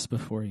honest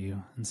before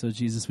you. And so,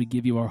 Jesus, we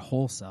give you our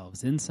whole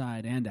selves,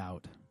 inside and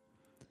out.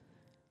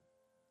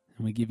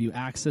 And we give you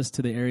access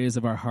to the areas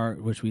of our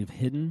heart which we've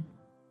hidden.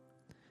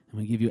 And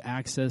we give you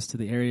access to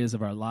the areas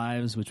of our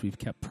lives which we've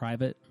kept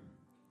private.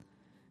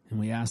 And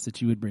we ask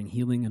that you would bring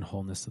healing and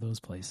wholeness to those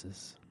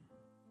places.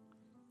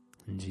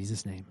 In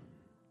Jesus' name.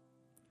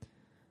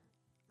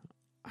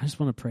 I just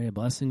want to pray a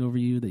blessing over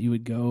you, that you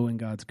would go in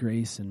God's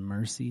grace and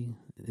mercy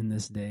in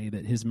this day,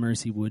 that his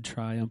mercy would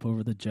triumph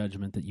over the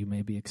judgment that you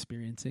may be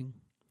experiencing.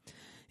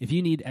 If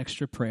you need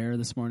extra prayer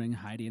this morning,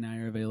 Heidi and I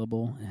are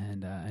available,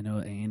 and I know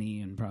Annie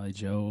and probably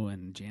Joe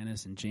and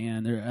Janice and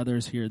Jan, there are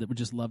others here that would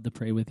just love to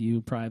pray with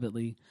you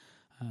privately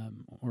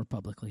or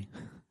publicly.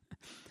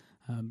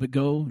 But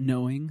go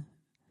knowing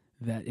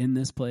that in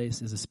this place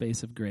is a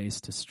space of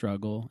grace to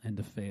struggle and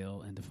to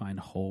fail and to find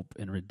hope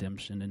and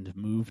redemption and to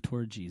move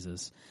toward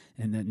Jesus,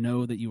 and that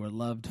know that you are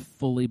loved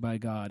fully by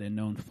God and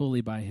known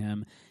fully by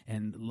him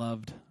and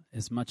loved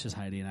as much as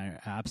Heidi and I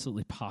are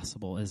absolutely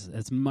possible,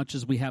 as much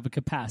as we have a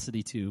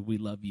capacity to, we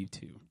love you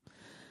too.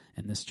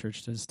 And this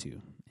church does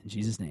too. In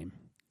Jesus' name,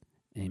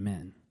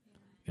 amen.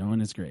 Go in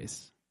his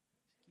grace.